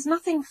suppose there's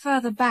nothing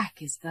further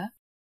back, is there?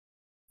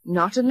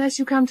 Not unless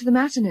you come to the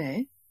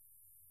matinee.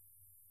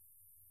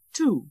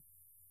 2.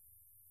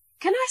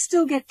 Can I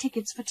still get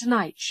tickets for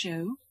tonight's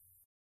show?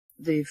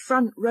 The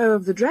front row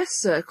of the dress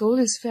circle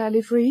is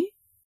fairly free.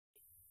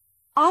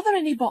 Are there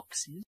any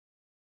boxes?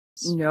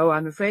 No,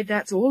 I'm afraid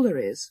that's all there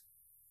is.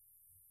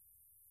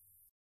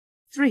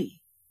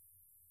 3.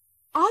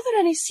 Are there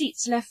any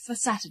seats left for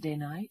Saturday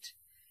night?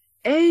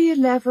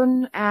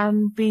 A11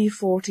 and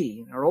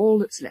B14 are all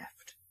that's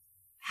left.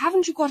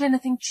 Haven't you got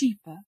anything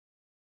cheaper?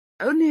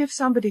 Only if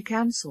somebody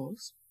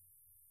cancels.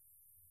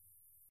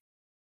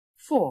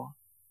 4.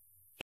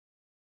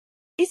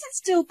 Is it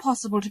still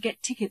possible to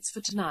get tickets for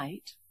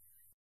tonight?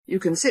 You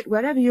can sit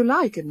wherever you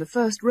like in the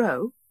first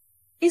row.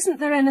 Isn't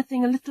there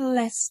anything a little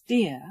less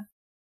dear?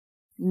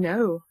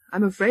 No,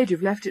 I'm afraid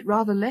you've left it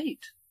rather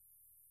late.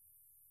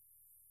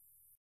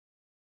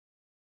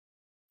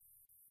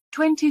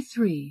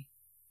 23.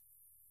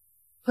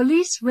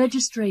 Police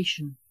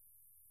registration.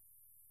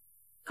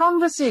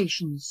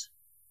 Conversations.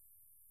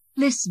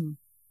 Listen.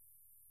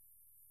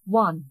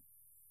 1.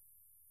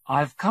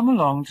 I've come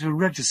along to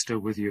register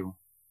with you.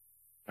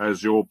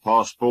 Has your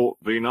passport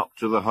been up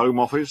to the Home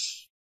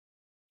Office?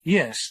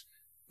 Yes,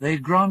 they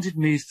granted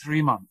me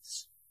 3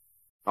 months.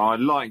 I'd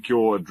like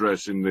your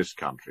address in this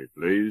country,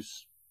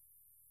 please.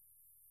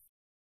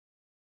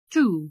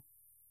 2.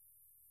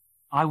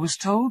 I was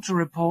told to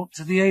report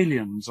to the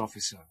aliens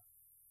officer.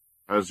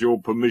 Has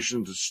your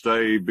permission to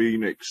stay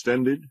been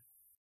extended?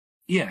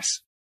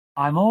 Yes,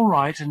 I'm all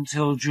right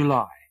until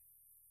July.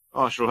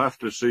 I shall have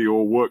to see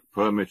your work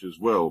permit as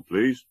well,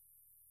 please.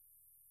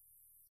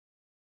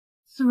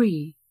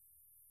 3.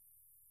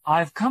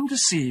 I've come to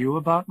see you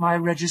about my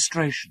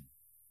registration.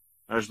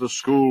 Has the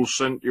school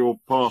sent your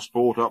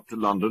passport up to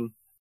London?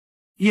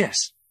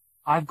 Yes,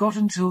 I've got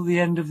until the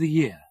end of the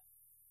year.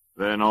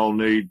 Then I'll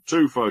need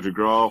 2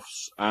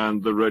 photographs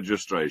and the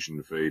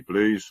registration fee,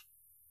 please.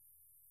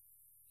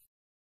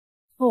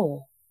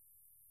 4.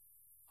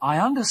 I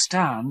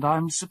understand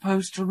I'm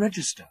supposed to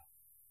register.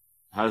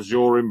 Has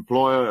your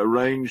employer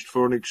arranged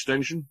for an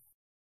extension?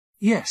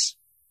 Yes,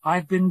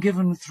 I've been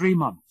given 3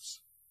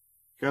 months.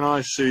 Can I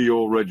see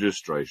your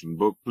registration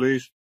book,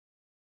 please?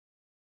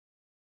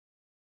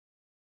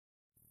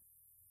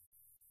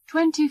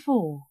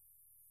 24.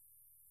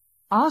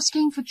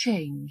 Asking for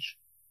change.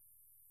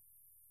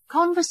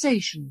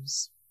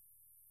 Conversations.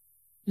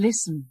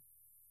 Listen.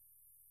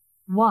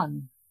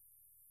 1.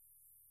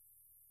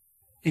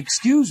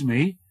 Excuse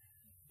me,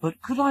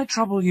 but could I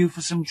trouble you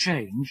for some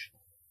change?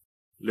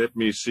 Let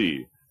me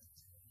see.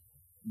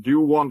 Do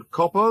you want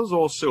coppers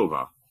or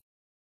silver?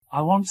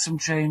 I want some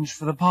change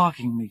for the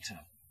parking meter.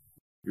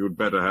 You'd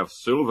better have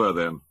silver,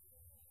 then.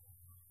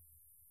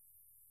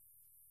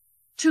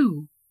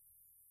 2.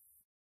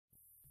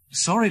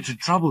 Sorry to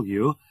trouble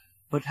you,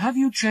 but have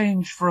you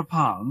change for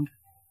 £1?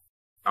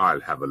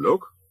 I'll have a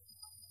look.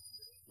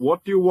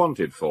 What do you want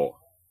it for?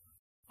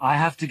 I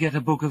have to get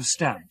a book of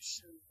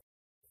stamps.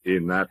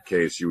 In that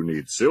case, you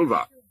need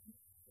silver.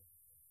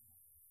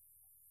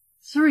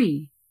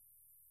 3.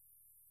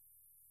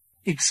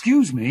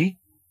 Excuse me,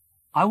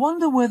 I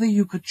wonder whether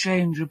you could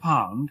change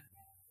 £1?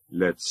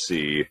 Let's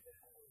see.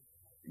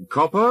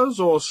 Coppers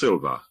or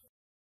silver?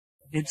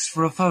 It's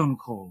for a phone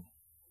call.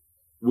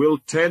 Will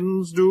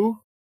 10s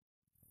do?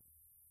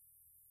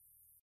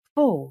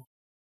 4.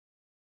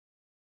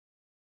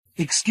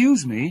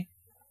 Excuse me,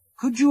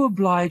 could you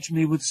oblige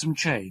me with some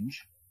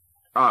change?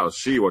 I'll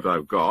see what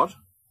I've got.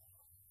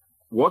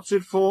 What's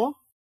it for?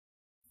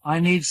 I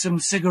need some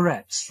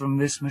cigarettes from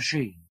this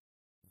machine.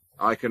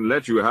 I can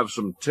let you have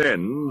some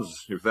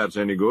 10s, if that's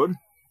any good.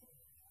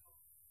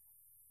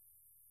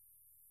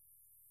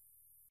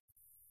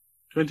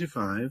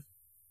 25.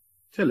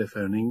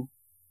 Telephoning.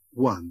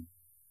 1.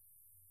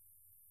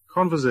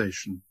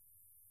 Conversation.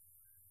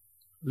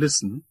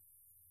 Listen.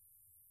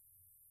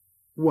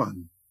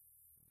 1.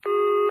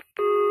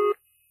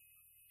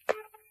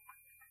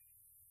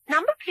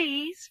 Number,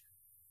 please.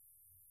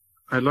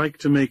 I'd like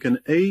to make an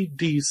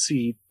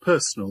ADC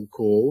personal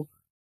call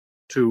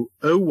to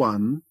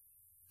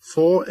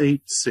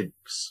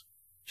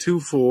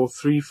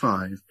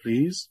 014862435,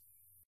 please.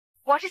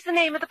 What is the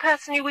name of the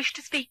person you wish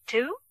to speak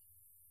to?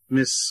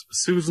 Miss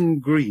Susan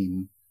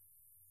Green.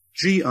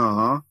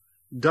 GREENE.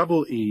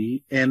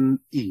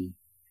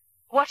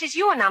 What is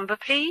your number,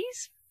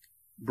 please?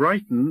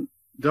 Brighton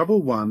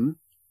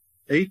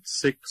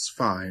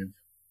 11865.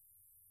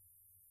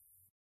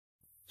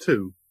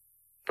 2.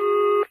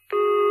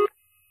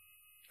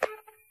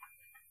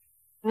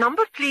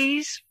 Number,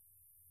 please.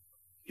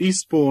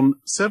 Eastbourne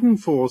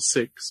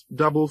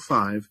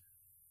 74655.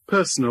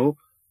 Personal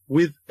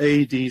with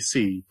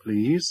ADC,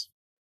 please.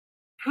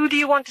 Who do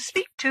you want to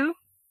speak to?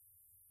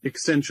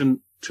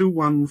 Extension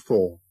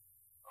 214.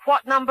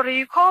 What number are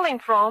you calling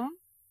from?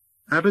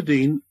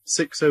 Aberdeen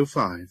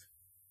 605.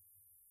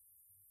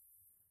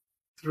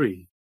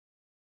 3.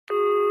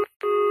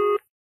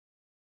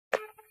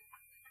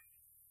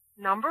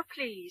 Number,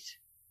 please.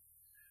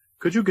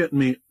 Could you get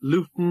me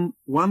Luton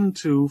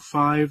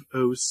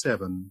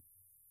 12507?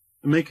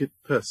 Make it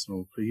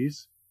personal,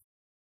 please.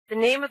 The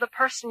name of the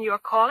person you are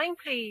calling,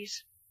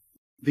 please.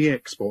 The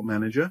export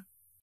manager.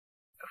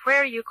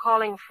 Where are you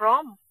calling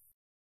from?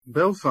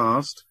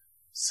 Belfast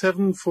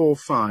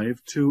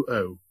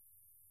 74520.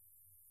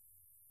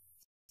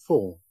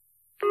 4.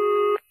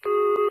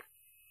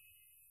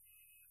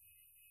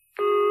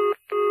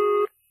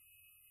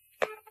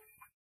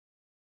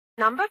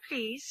 Number,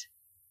 please.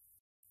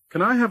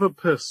 Can I have a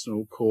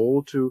personal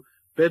call to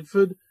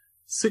Bedford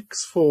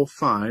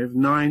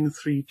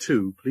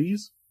 645932,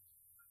 please?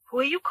 Who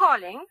are you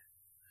calling?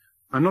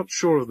 I'm not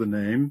sure of the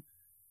name,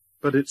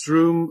 but it's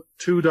room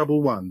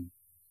 211.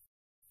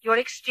 Your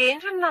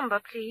exchange and number,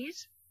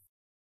 please.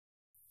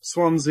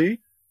 Swansea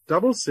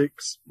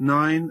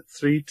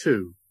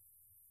 66932.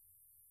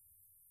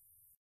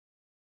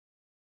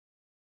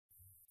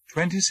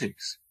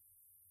 26.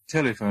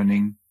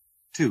 Telephoning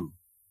 2.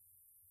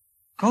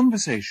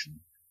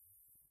 Conversation.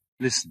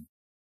 Listen.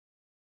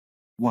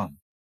 1.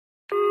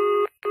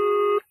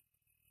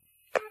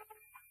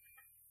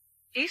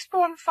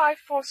 Eastbourne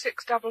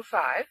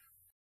 54655.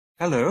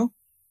 Hello.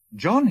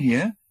 John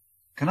here.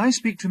 Can I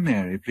speak to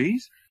Mary,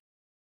 please?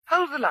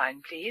 Hold the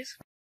line, please.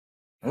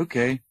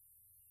 Okay.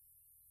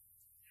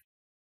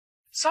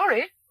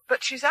 Sorry,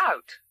 but she's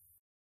out.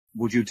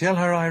 Would you tell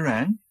her I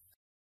rang?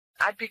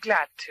 I'd be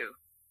glad to.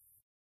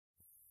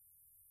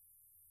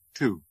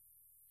 2.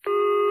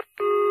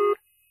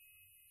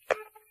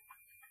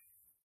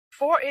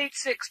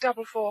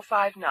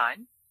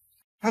 4864459.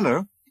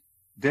 Hello.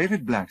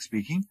 David Black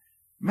speaking.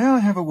 May I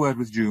have a word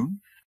with June?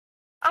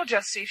 I'll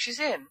just see if she's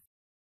in.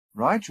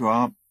 Right you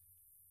are.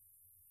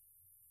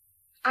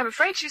 I'm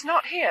afraid she's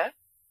not here.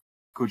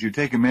 Could you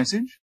take a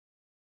message?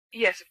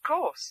 Yes, of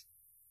course.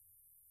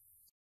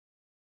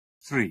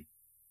 3.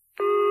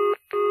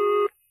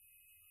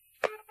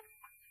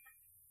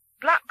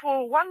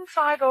 Blackpool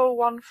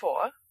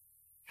 15014.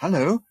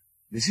 Hello.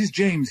 This is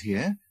James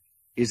here.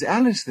 Is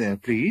Alice there,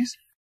 please?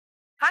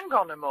 Hang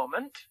on a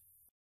moment.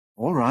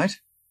 All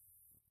right.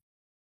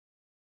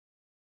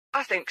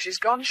 I think she's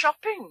gone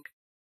shopping.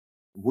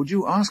 Would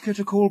you ask her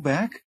to call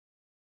back?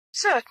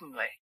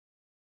 Certainly.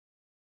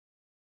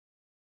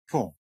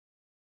 4.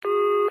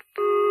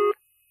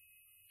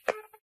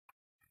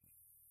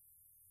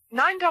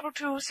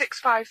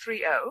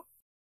 9226530.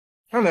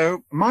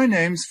 Hello, my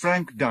name's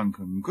Frank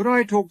Duncan. Could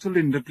I talk to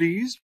Linda,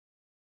 please?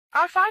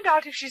 I'll find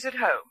out if she's at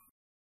home.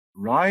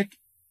 Right.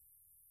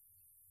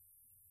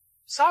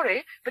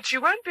 Sorry, but she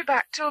won't be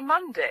back till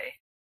Monday.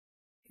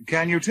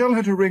 Can you tell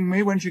her to ring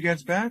me when she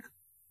gets back?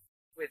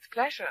 With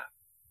pleasure.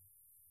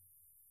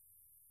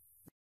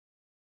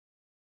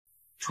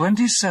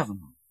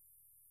 27.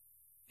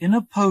 In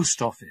a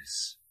post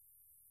office.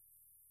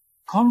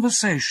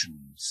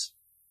 Conversations.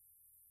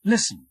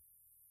 Listen.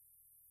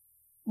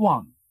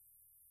 1.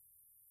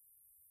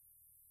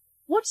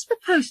 What's the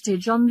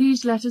postage on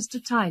these letters to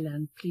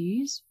Thailand,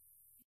 please?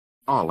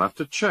 I'll have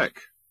to check.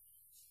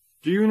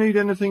 Do you need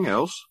anything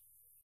else?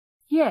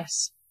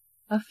 Yes.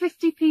 A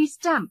 50p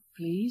stamp,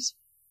 please.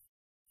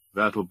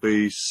 That'll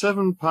be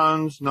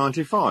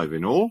 £7.95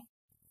 in all.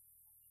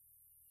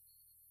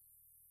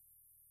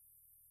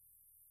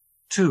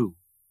 2.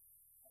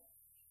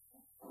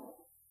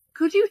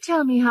 Could you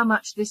tell me how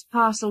much this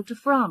parcel to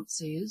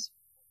France is?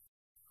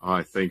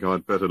 I think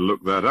I'd better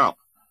look that up.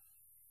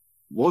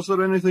 Was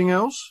there anything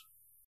else?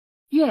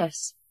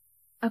 Yes.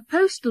 A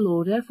postal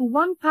order for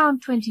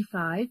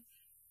 £1.25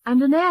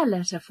 and an air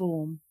letter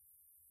form.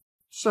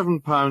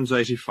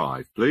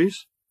 £7.85,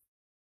 please.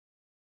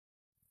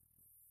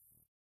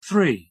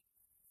 3.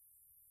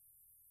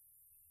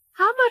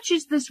 How much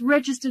is this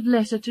registered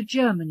letter to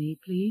Germany,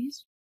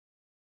 please?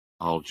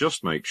 I'll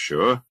just make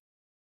sure.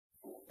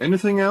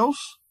 Anything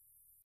else?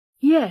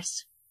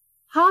 Yes.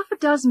 Half a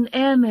dozen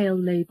airmail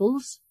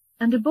labels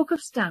and a book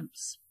of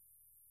stamps.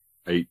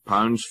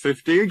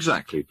 £8.50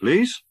 exactly,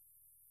 please.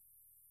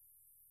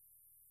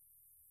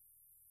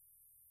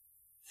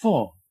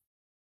 4.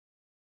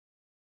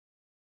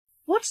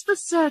 What's the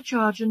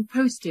surcharge and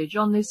postage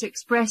on this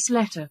express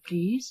letter,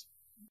 please?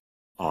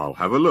 I'll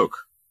have a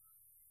look.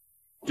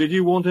 Did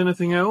you want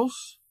anything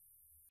else?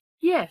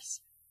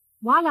 Yes.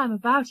 While I'm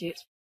about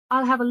it,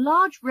 I'll have a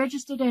large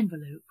registered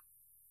envelope.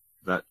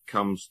 That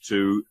comes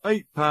to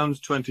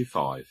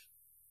 £8.25.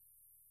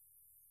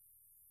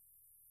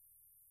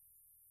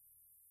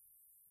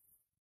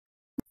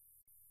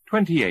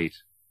 28.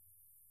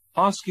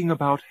 Asking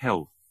about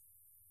health.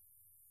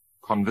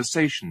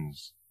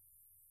 Conversations.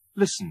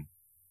 Listen.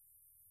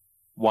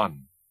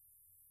 1.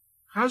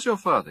 How's your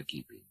father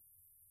keeping?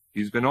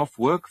 He's been off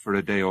work for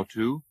a day or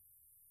two.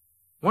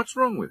 What's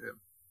wrong with him?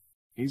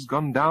 He's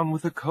gone down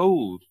with a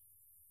cold.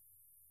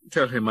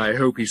 Tell him I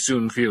hope he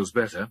soon feels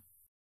better.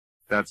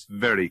 That's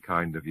very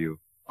kind of you.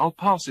 I'll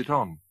pass it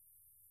on.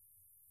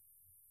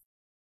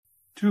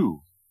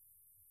 2.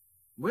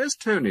 Where's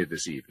Tony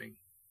this evening?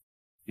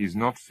 He's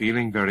not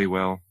feeling very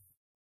well.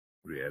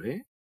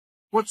 Really?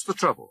 What's the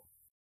trouble?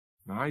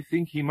 I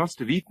think he must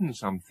have eaten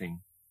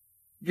something.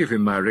 Give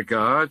him my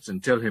regards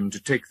and tell him to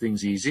take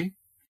things easy.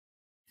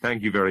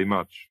 Thank you very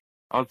much.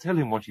 I'll tell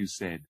him what you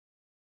said.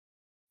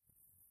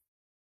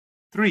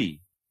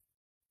 3.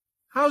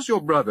 How's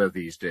your brother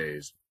these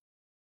days?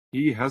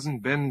 He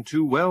hasn't been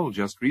too well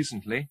just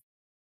recently.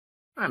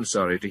 I'm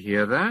sorry to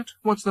hear that.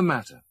 What's the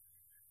matter?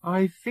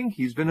 I think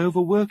he's been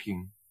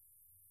overworking.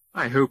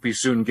 I hope he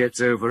soon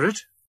gets over it.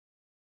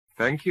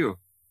 Thank you.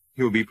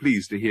 He'll be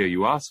pleased to hear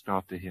you asked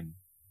after him.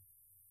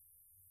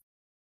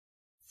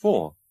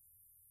 4.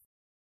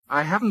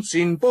 I haven't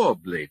seen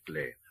Bob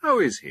lately. How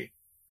is he?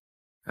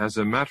 As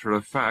a matter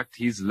of fact,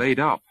 he's laid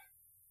up.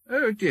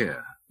 Oh,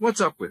 dear.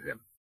 What's up with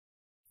him?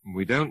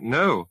 We don't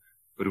know,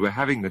 but we're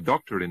having the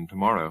doctor in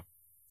tomorrow.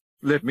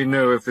 Let me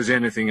know if there's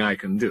anything I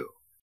can do.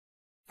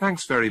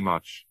 Thanks very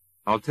much.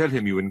 I'll tell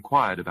him you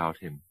inquired about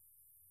him.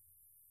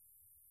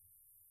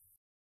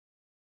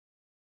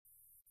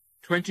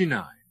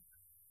 29.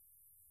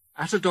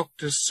 At a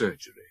doctor's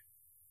surgery.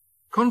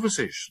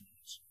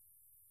 Conversations.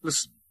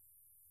 Listen.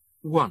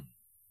 1.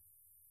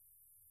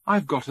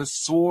 I've got a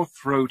sore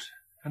throat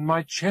and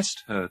my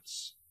chest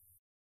hurts.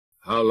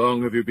 How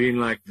long have you been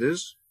like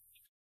this?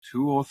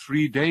 2 or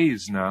 3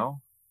 days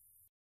now.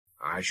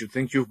 I should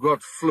think you've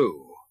got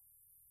flu.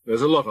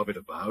 There's a lot of it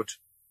about.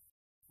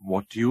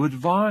 What do you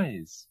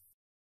advise?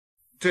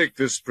 Take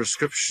this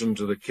prescription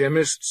to the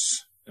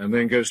chemist's and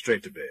then go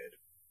straight to bed.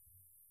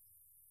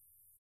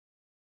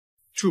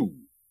 2.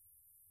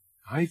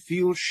 I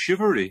feel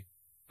shivery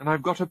and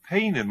I've got a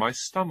pain in my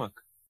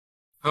stomach.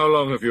 How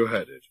long have you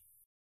had it?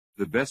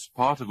 The best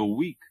part of a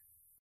week.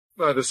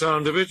 By the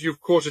sound of it,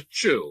 you've caught a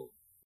chill.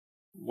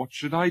 What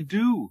should I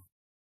do?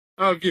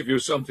 I'll give you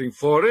something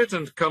for it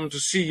and come to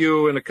see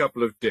you in a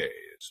couple of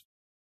days.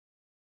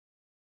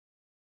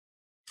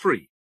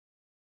 3.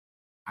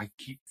 I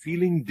keep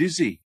feeling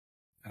dizzy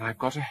and I've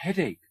got a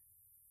headache.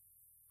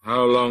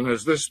 How long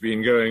has this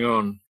been going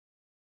on?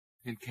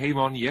 It came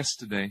on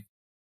yesterday.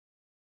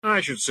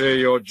 I should say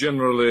you're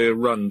generally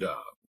run down.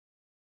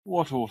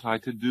 What ought I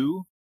to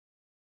do?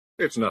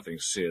 It's nothing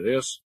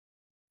serious,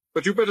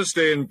 but you better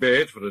stay in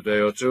bed for a day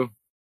or two.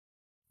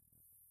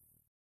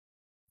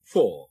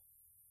 4.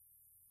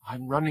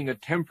 I'm running a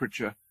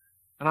temperature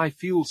and I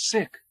feel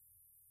sick.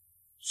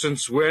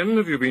 Since when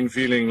have you been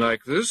feeling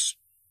like this?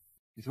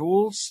 It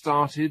all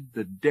started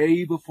the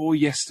day before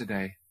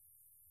yesterday.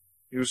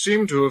 You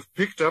seem to have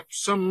picked up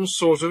some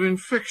sort of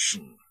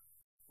infection.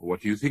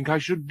 What do you think I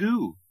should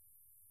do?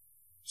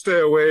 Stay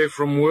away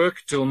from work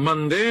till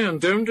Monday and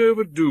don't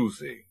overdo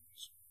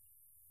things.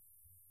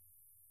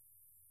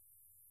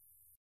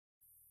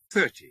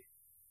 30.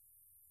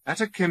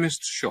 At a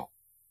chemist's shop.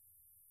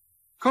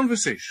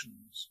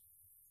 Conversations.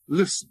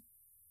 Listen.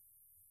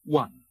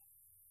 1.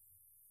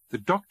 The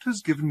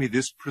doctor's given me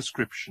this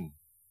prescription.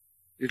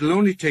 It'll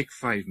only take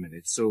 5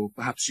 minutes, so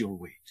perhaps you'll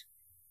wait.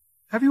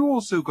 Have you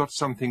also got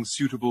something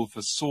suitable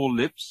for sore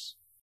lips?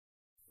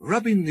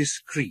 Rub in this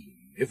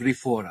cream every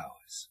 4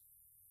 hours.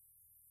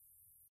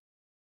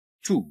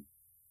 2.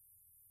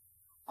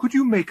 Could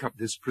you make up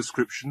this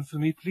prescription for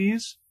me,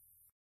 please?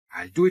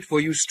 I'll do it for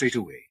you straight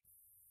away.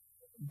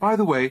 By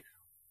the way,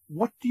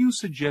 what do you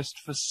suggest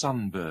for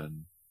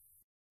sunburn?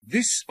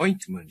 This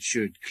ointment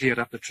should clear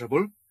up the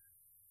trouble.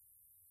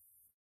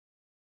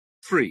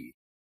 3.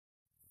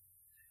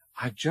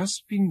 I've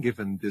just been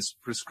given this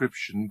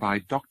prescription by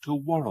Dr.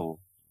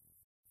 Worrell.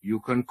 You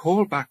can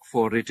call back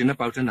for it in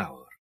about an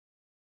hour.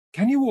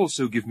 Can you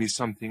also give me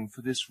something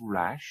for this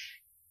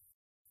rash?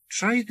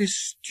 Try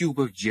this tube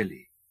of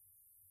jelly.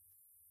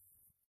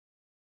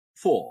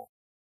 4.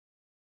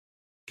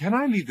 Can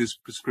I leave this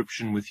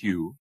prescription with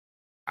you?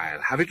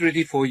 I'll have it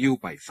ready for you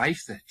by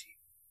 5:30.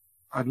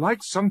 I'd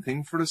like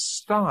something for a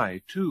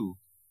sty, too.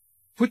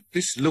 Put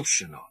this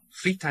lotion on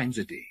 3 times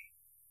a day.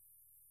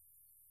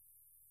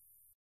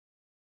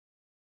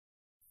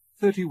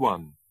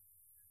 31.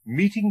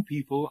 Meeting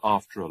people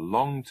after a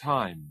long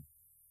time.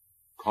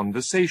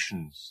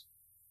 Conversations.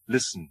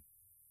 Listen.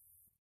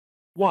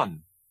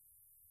 1.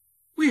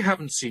 We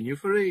haven't seen you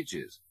for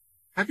ages.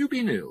 Have you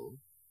been ill?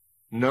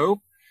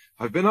 No,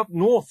 I've been up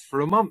north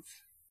for a month.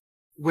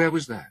 Where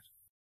was that?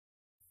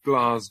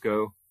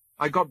 Glasgow.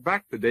 I got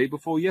back the day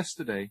before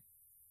yesterday.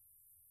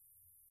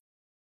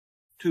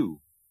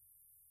 2.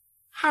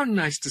 How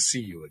nice to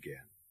see you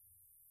again.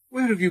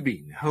 Where have you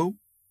been? Home?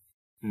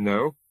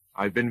 No,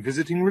 I've been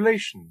visiting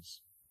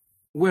relations.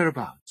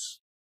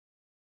 Whereabouts?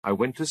 I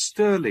went to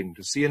Stirling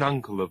to see an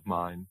uncle of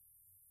mine.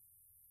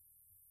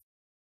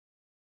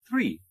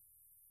 3.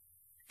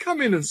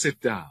 Come in and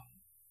sit down.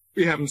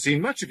 We haven't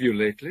seen much of you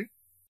lately.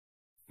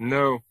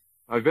 No,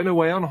 I've been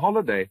away on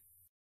holiday.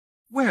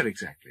 Where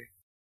exactly?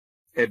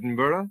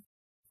 Edinburgh.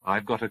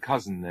 I've got a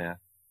cousin there.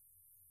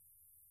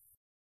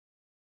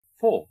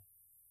 4.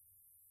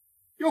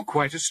 You're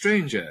quite a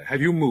stranger.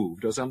 Have you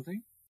moved or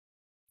something?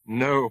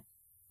 No,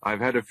 I've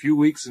had a few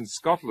weeks in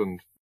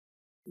Scotland.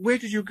 Where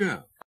did you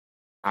go?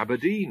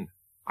 Aberdeen.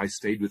 I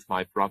stayed with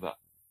my brother.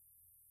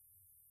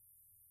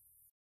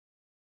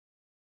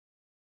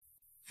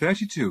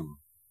 32.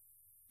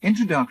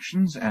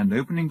 Introductions and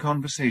opening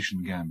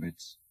conversation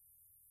gambits.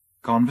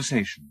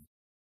 Conversation.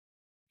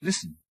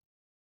 Listen.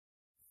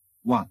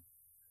 1.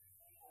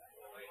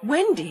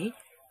 Wendy,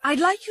 I'd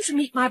like you to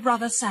meet my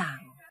brother Sam.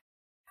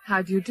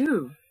 How do you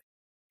do?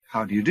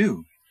 How do you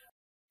do?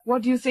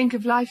 What do you think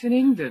of life in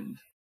England?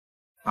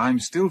 I'm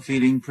still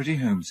feeling pretty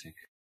homesick.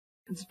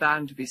 It's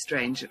bound to be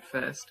strange at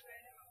first.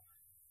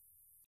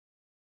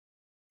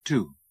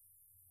 2.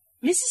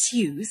 Mrs.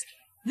 Hughes,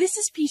 this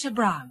is Peter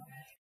Brown.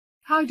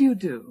 How do you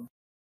do?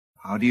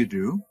 How do you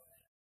do?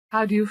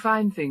 How do you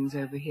find things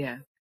over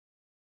here?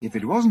 If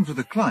it wasn't for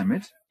the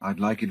climate, I'd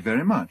like it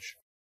very much.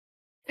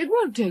 It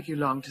won't take you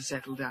long to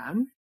settle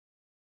down.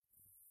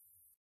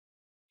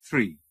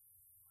 3.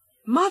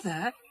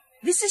 Mother,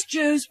 this is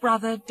Joe's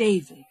brother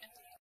David.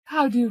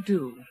 How do you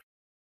do?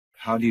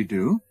 How do you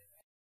do?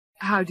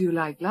 How do you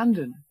like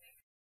London?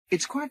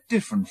 It's quite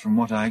different from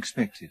what I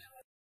expected.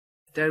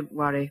 Don't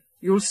worry.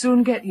 You'll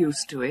soon get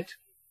used to it.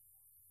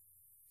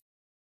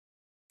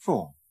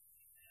 4.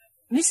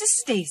 Mrs.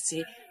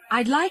 Stacy,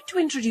 I'd like to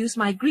introduce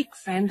my Greek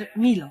friend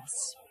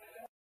Milos.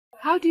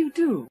 How do you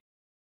do?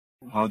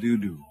 How do you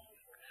do?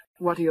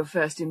 What are your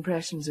first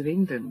impressions of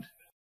England?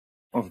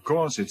 Of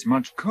course, it's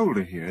much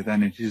colder here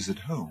than it is at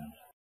home.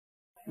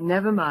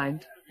 Never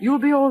mind. You'll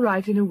be all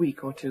right in a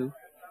week or 2.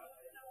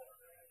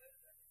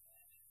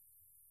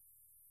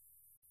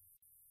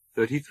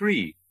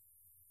 33.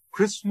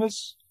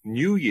 Christmas,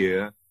 New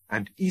Year,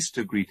 and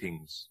Easter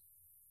greetings.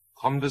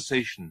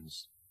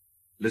 Conversations.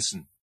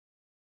 Listen.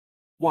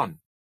 1.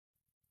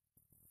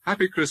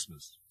 Happy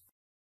Christmas.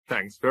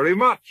 Thanks very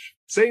much.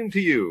 Same to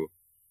you.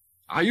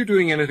 Are you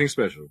doing anything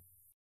special?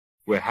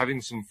 We're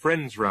having some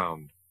friends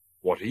round.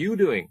 What are you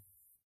doing?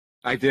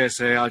 I dare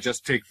say I'll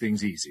just take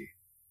things easy.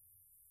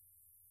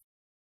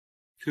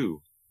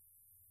 2.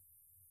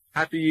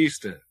 Happy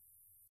Easter.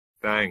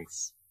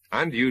 Thanks.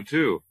 And you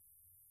too.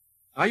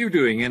 Are you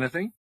doing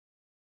anything?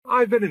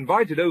 I've been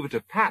invited over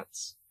to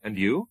Pat's. And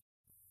you?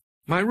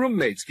 My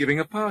roommate's giving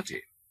a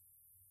party.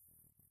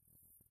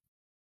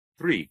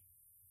 3.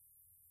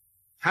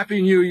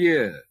 Happy New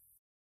Year.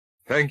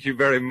 Thank you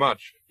very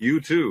much.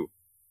 You too.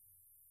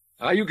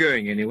 Are you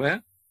going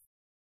anywhere?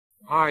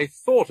 I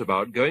thought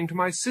about going to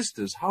my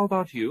sister's. How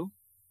about you?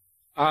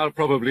 I'll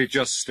probably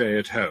just stay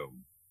at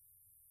home.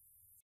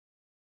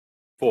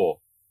 4.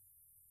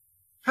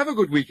 Have a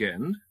good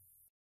weekend.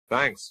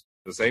 Thanks.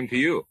 The same to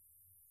you.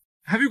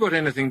 Have you got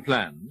anything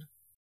planned?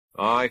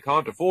 I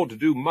can't afford to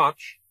do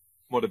much.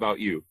 What about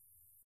you?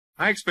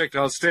 I expect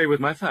I'll stay with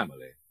my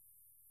family.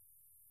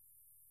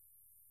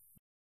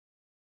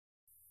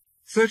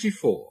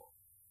 34.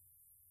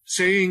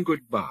 Saying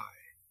goodbye.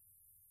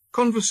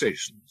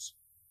 Conversations.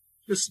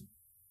 Listen.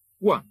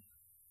 1.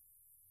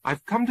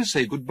 I've come to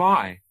say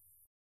goodbye.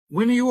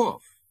 When are you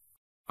off?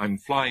 I'm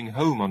flying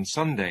home on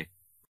Sunday.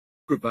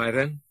 Goodbye,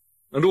 then,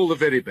 and all the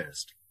very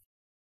best.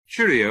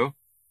 Cheerio.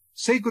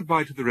 Say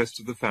goodbye to the rest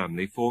of the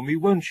family for me,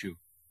 won't you?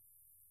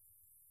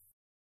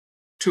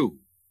 2.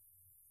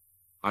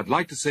 I'd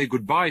like to say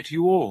goodbye to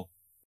you all.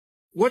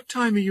 What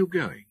time are you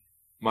going?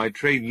 My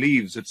train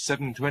leaves at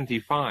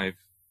 7:25.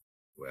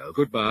 Well,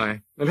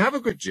 goodbye, and have a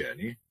good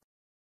journey.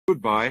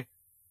 Goodbye.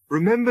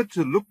 Remember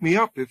to look me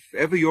up if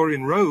ever you're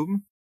in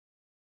Rome.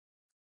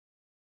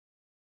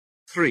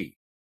 3.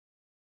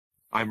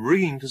 I'm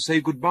ringing to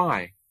say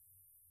goodbye.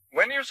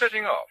 When are you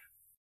setting off?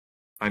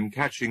 I'm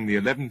catching the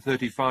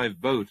 11:35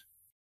 boat.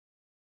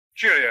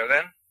 Cheerio,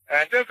 then,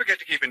 and don't forget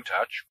to keep in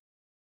touch.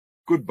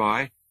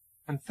 Goodbye,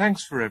 and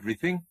thanks for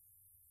everything.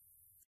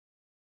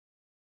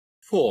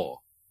 4.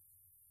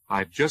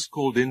 I've just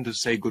called in to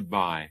say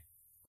goodbye.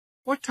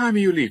 What time are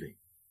you leaving?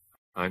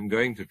 I'm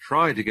going to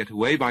try to get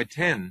away by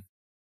 10.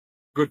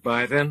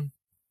 Goodbye, then,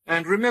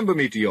 and remember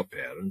me to your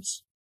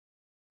parents.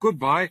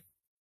 Goodbye.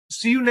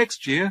 See you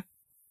next year.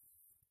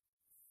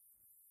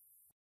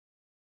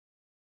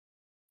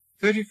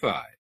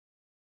 35.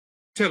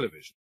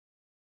 Television.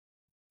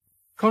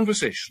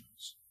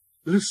 Conversations.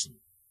 Listen.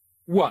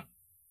 1.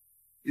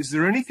 Is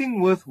there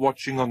anything worth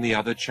watching on the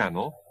other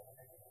channel?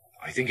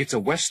 I think it's a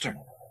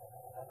Western.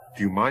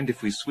 Do you mind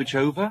if we switch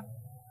over?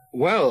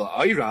 Well,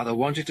 I rather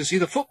wanted to see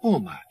the football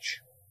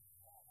match.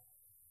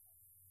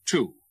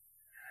 2.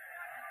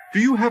 Do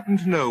you happen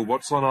to know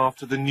what's on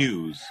after the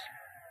news?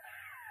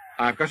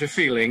 I've got a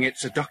feeling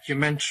it's a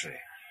documentary.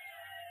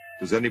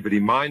 Does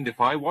anybody mind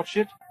if I watch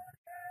it?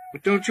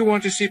 But don't you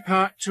want to see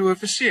part 2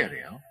 of the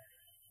serial?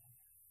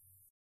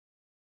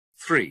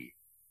 3.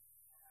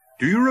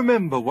 Do you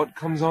remember what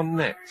comes on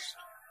next?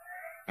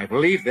 I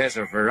believe there's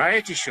a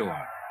variety show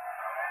on.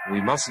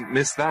 We mustn't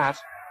miss that.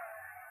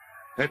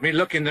 Let me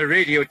look in the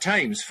Radio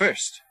Times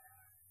first.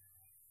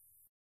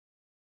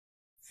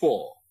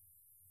 4.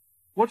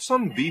 What's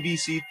on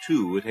BBC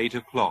 2 at 8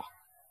 o'clock?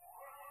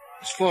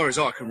 As far as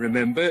I can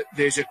remember,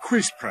 there's a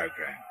quiz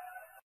programme.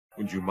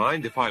 Would you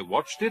mind if I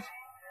watched it?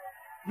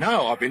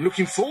 No, I've been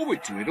looking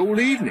forward to it all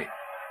evening.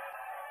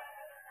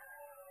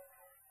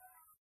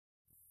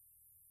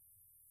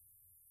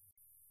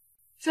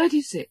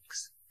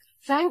 36.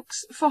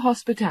 Thanks for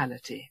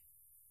hospitality.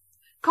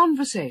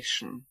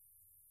 Conversation.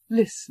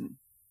 Listen.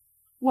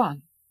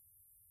 1.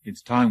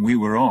 It's time we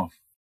were off.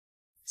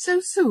 So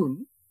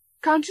soon?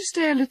 Can't you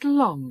stay a little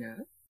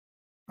longer?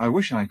 I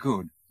wish I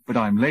could, but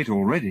I'm late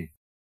already.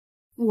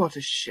 What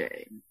a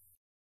shame.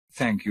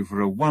 Thank you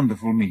for a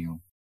wonderful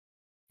meal.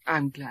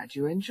 I'm glad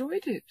you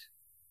enjoyed it.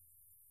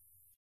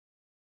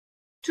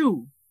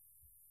 2.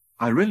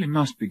 I really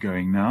must be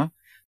going now.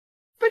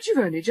 But you've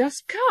only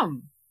just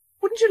come.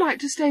 Wouldn't you like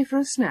to stay for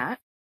a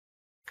snack?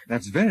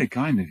 That's very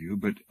kind of you,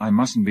 but I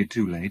mustn't be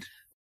too late.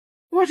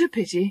 What a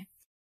pity.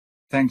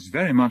 Thanks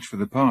very much for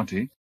the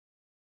party.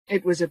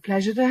 It was a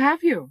pleasure to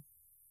have you.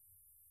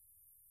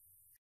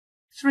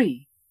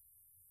 3.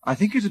 I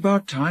think it's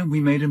about time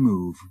we made a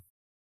move.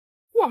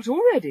 What,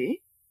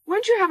 already?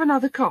 Won't you have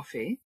another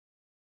coffee?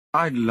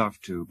 I'd love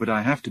to, but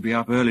I have to be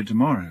up early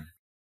tomorrow.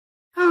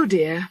 Oh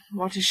dear,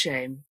 what a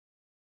shame.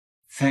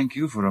 Thank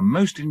you for a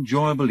most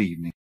enjoyable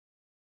evening.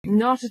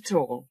 Not at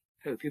all.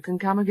 Hope you can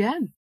come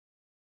again.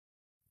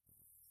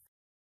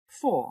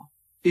 4.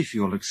 If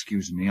you'll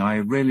excuse me, I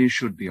really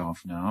should be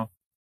off now.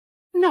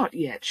 Not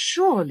yet,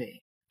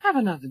 surely. Have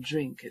another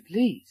drink at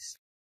least.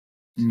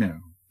 No,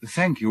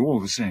 thank you all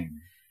the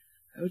same.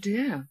 Oh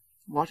dear,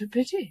 what a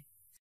pity.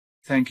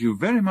 Thank you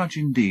very much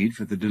indeed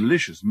for the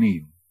delicious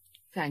meal.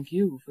 Thank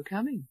you for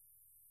coming.